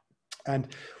 And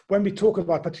when we talk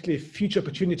about particularly future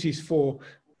opportunities for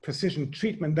precision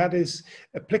treatment, that is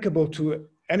applicable to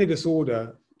any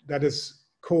disorder that is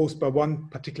caused by one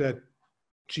particular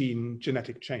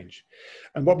genetic change.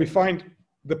 And what we find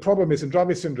the problem is in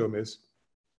Dravet syndrome is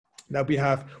that we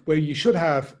have, where you should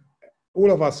have,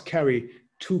 all of us carry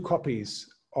two copies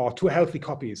or two healthy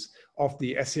copies of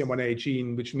the SCN1A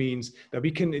gene, which means that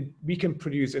we can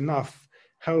produce enough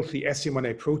healthy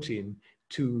SCN1A protein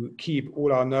to keep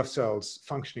all our nerve cells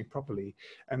functioning properly.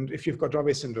 And if you've got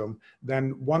Dravet syndrome,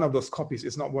 then one of those copies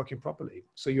is not working properly.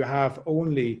 So you have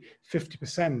only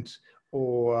 50%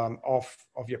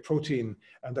 of your protein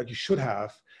that you should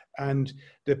have. And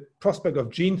the prospect of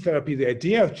gene therapy, the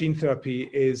idea of gene therapy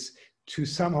is to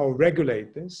somehow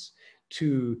regulate this,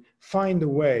 to find a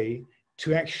way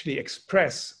to actually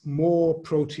express more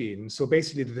protein. So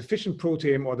basically the deficient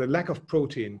protein or the lack of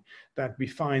protein that we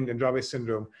find in Dravet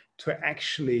syndrome, to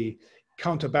actually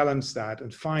counterbalance that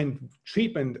and find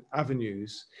treatment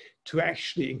avenues to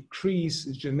actually increase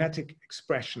the genetic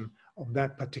expression of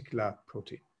that particular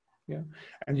protein. Yeah,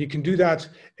 and you can do that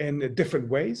in different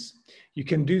ways. You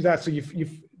can do that,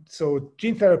 so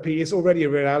gene therapy is already a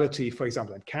reality, for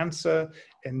example, in cancer,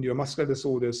 in neuromuscular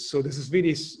disorders. So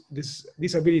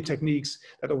these are really techniques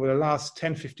that over the last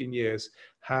 10, 15 years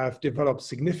have developed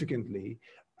significantly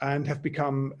and have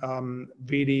become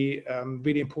really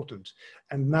important.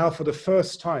 And now for the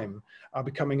first time are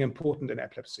becoming important in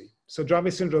epilepsy. So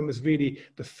Dravet syndrome is really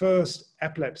the first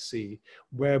epilepsy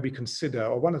where we consider,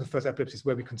 or one of the first epilepsies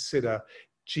where we consider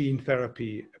gene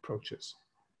therapy approaches.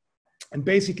 And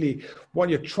basically what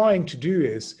you're trying to do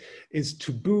is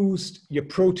to boost your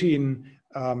protein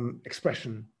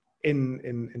expression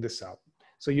in the cell.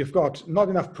 So you've got not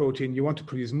enough protein, you want to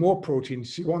produce more protein,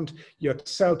 so you want your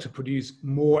cell to produce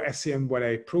more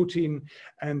SCN1A protein,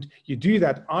 and you do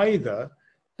that either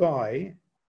by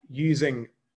using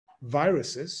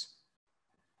viruses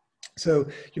So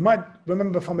you might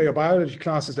remember from your biology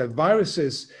classes that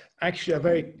viruses actually are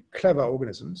very clever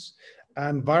organisms,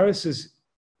 and viruses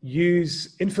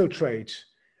infiltrate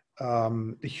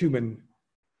the human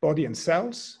body and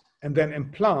cells, and then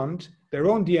implant their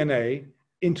own DNA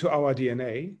into our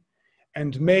DNA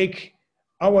and make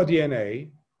our DNA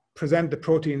present the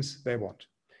proteins they want.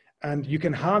 And you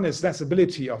can harness that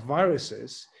ability of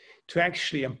viruses to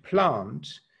actually implant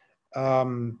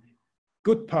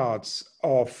good parts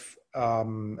of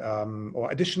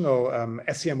or additional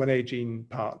SCM1A gene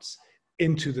parts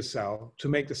into the cell to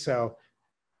make the cell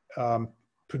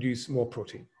produce more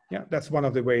protein. Yeah, that's one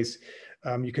of the ways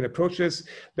you can approach this.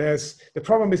 The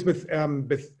problem is with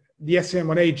the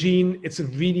SCM1A gene, it's a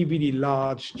really, really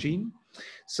large gene.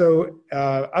 So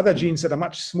other genes that are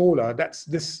much smaller,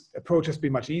 this approach has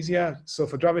been much easier. So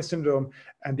for Dravet syndrome,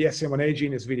 and the SCM1A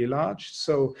gene is really large,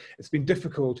 so it's been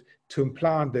difficult to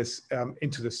implant this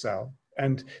into the cell.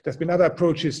 And there's been other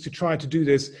approaches to try to do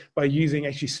this by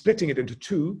actually splitting it into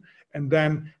two, and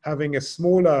then having a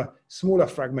smaller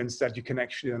fragments that you can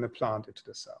actually then implant into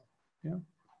the cell. Yeah.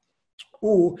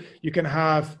 Or you can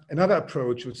have another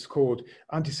approach, which is called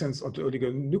antisense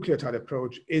oligonucleotide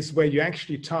approach, is where you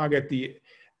actually target the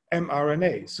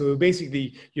mRNA. So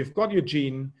basically, you've got your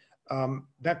gene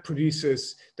that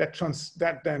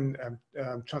then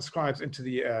transcribes into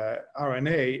the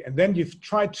RNA, and then you've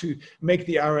tried to make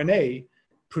the RNA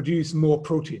produce more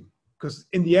protein. Because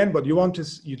in the end, what you want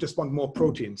is you just want more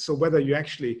protein. So whether you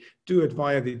actually do it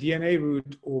via the DNA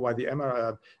route or by the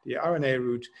RNA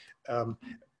route,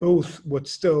 both would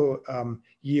still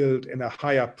yield in a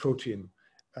higher protein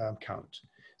count.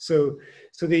 So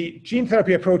the gene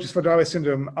therapy approaches for Dravet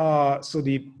syndrome are, so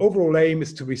the overall aim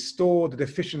is to restore the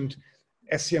deficient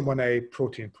SCM1A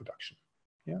protein production.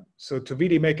 Yeah. So to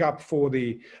really make up for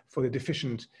the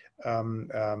deficient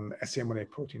SCM1A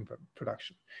protein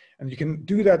production. And you can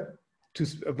do that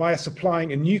via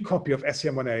supplying a new copy of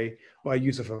SCM1A by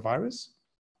use of a virus.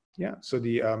 Yeah. So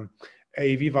the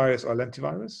AAV virus or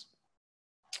lentivirus.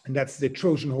 And that's the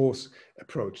Trojan horse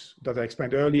approach that I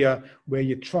explained earlier, where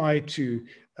you try to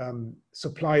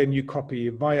supply a new copy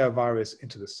via a virus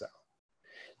into the cell.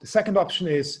 The second option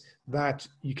is that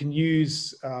you can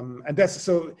use, and that's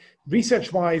so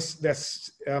research-wise,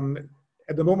 there's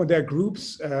at the moment there are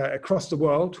groups across the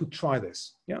world who try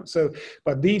this. Yeah. So,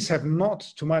 but these have not,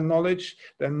 to my knowledge,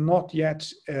 they're not yet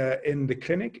in the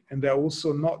clinic, and they're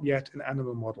also not yet in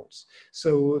animal models.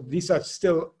 So these are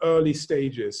still early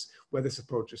stages where this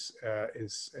approach is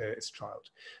trialed.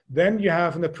 Then you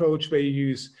have an approach where you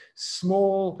use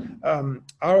small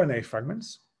RNA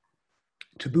fragments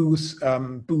to boost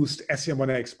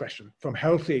SCM1A expression from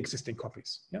healthy existing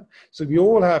copies. Yeah. So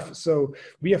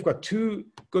we have got two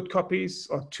good copies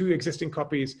or two existing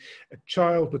copies. A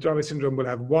child with Dravet syndrome will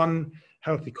have one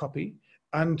healthy copy.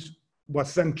 And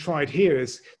what's then tried here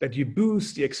is that you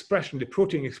boost the expression, the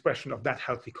protein expression of that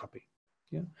healthy copy.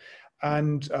 Yeah.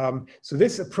 And so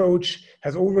this approach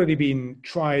has already been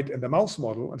tried in the mouse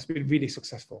model and it's been really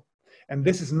successful. And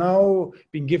this has now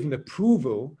been given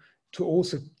approval to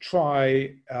also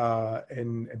try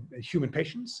in human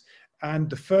patients. And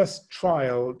the first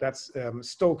trial, that's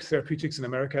Stoke Therapeutics in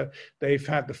America, they've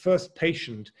had the first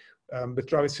patient with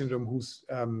Dravet syndrome who's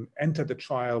entered the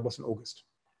trial was in August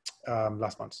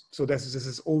last month. So this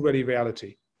is already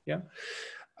reality. Yeah.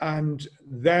 And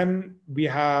then we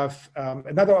have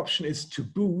another option is to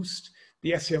boost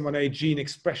the SCM1A gene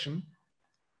expression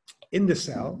in the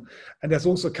cell. And there's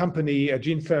also a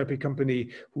gene therapy company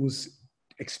who's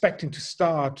expecting to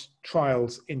start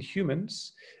trials in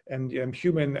humans and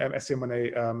human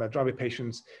SCM1A Dravet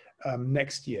patients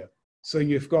next year. So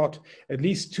you've got at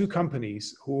least two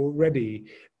companies who already,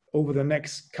 over the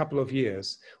next couple of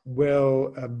years,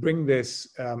 will bring this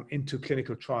into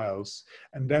clinical trials.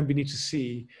 And then we need to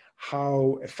see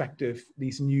how effective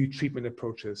these new treatment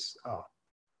approaches are.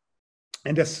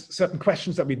 And there's certain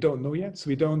questions that we don't know yet. So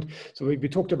we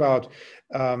talked about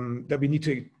that we need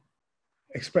to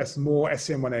express more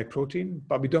SCM1A protein,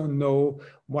 but we don't know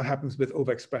what happens with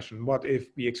overexpression. What if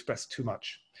we express too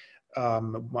much?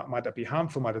 Might that be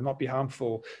harmful? Might it not be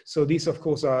harmful? So these, of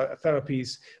course, are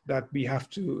therapies that we have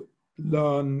to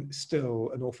learn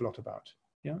still an awful lot about.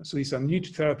 Yeah. So these are new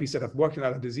therapies that have worked in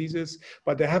other diseases,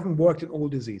 but they haven't worked in all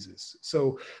diseases.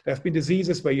 So there have been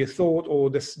diseases where you thought, oh,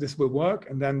 this will work,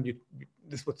 and then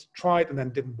this was tried and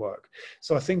then didn't work.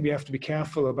 So I think we have to be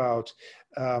careful about.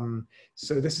 I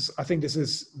think this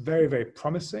is very, very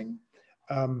promising,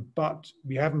 but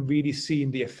we haven't really seen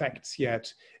the effects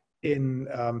yet in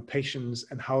patients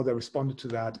and how they responded to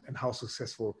that and how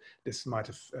successful this might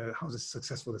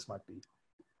be.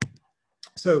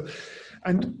 So,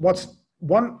 and what's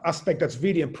one aspect that's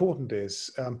really important is,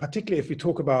 particularly if we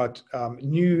talk about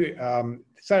new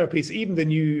therapies, even the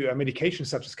new medications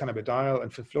such as cannabidiol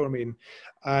and fenfluramine,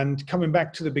 and coming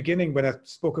back to the beginning when I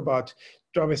spoke about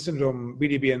Dravet syndrome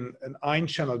really being an ion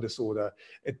channel disorder,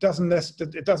 it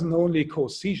doesn't only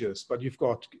cause seizures, but you've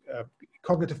got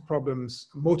cognitive problems,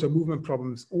 motor movement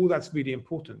problems, all that's really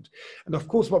important. And of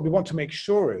course, what we want to make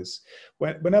sure is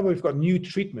whenever we've got new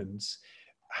treatments,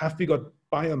 have we got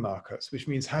biomarkers, which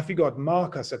means have we got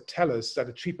markers that tell us that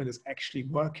a treatment is actually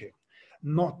working,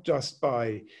 not just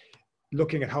by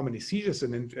looking at how many seizures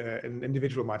an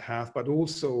individual might have, but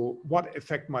also what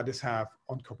effect might this have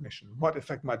on cognition? What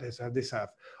effect might this have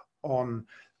on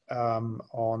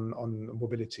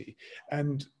mobility?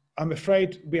 And I'm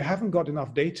afraid we haven't got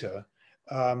enough data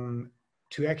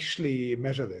to actually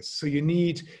measure this. So you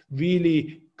need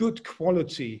really good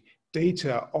quality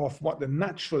data of what the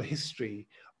natural history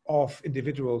of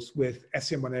individuals with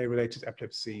SCN1A related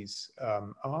epilepsies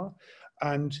are.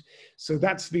 And so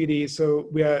that's really, so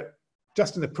we are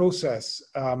just in the process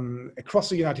across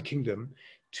the United Kingdom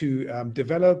to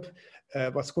develop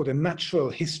what's called a natural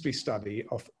history study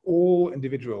of all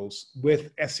individuals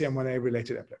with SCN1A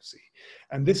related epilepsy.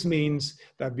 And this means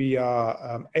that we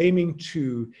are aiming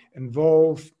to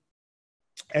involve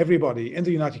everybody in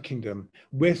the United Kingdom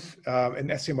with an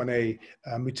SCN1A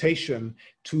mutation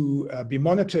to be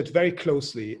monitored very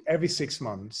closely every 6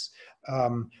 months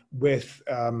with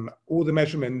all the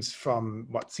measurements from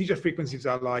what seizure frequencies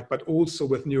are like, but also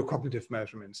with neurocognitive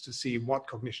measurements to see what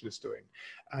cognition is doing.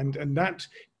 And that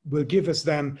will give us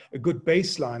then a good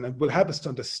baseline and will help us to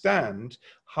understand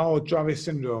how Dravet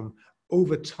syndrome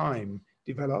over time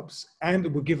develops, and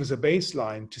it will give us a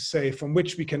baseline to say from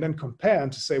which we can then compare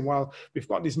and to say, well, we've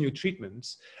got these new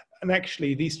treatments, and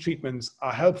actually these treatments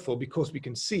are helpful because we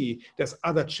can see there's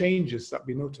other changes that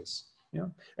we notice. Yeah,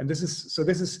 and this is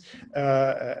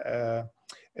an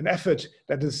effort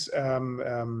that is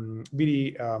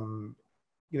really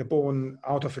born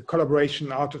out of a collaboration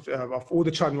of all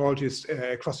the child neurologists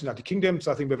across the United Kingdom.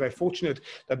 So I think we're very fortunate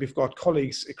that we've got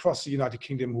colleagues across the United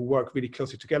Kingdom who work really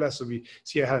closely together. So we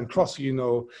see Helen Cross,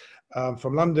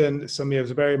 from London, Samir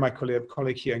Zaberi, my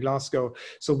colleague here in Glasgow.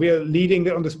 So we're leading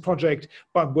on this project,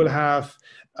 but we'll have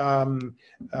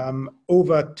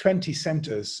over 20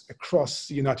 centers across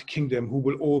the United Kingdom who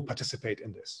will all participate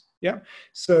in this. Yeah,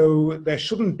 so there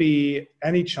shouldn't be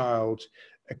any child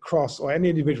across, or any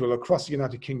individual across the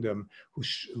United Kingdom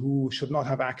who should not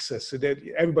have access. So that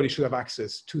everybody should have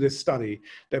access to this study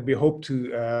that we hope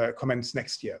to commence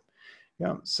next year.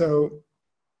 Yeah. So,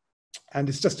 and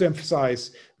it's just to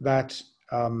emphasize that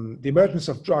the emergence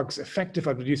of drugs effective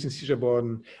at reducing seizure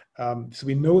burden. So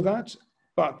we know that,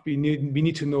 but we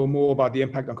need to know more about the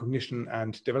impact on cognition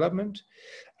and development,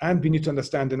 and we need to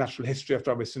understand the natural history of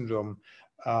Dravet syndrome,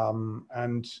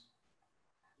 and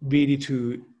really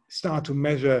to start to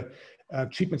measure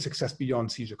treatment success beyond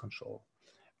seizure control.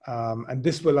 And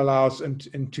this will allow us,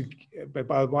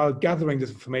 while gathering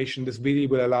this information, this really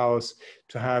will allow us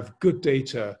to have good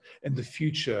data in the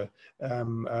future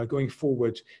going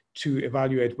forward to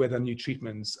evaluate whether new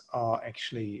treatments are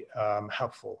actually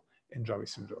helpful in Dravet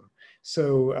syndrome.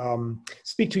 So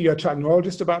speak to your child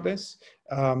neurologist about this.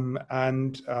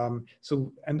 Dravet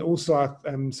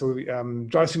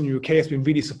Syndrome UK has been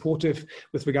really supportive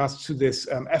with regards to this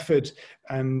effort.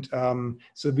 And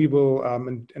so we will,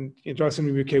 and Dravet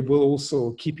Syndrome UK will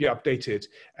also keep you updated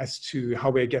as to how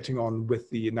we're getting on with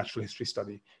the natural history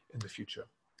study in the future.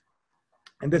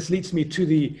 And this leads me to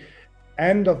the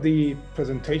end of the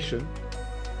presentation.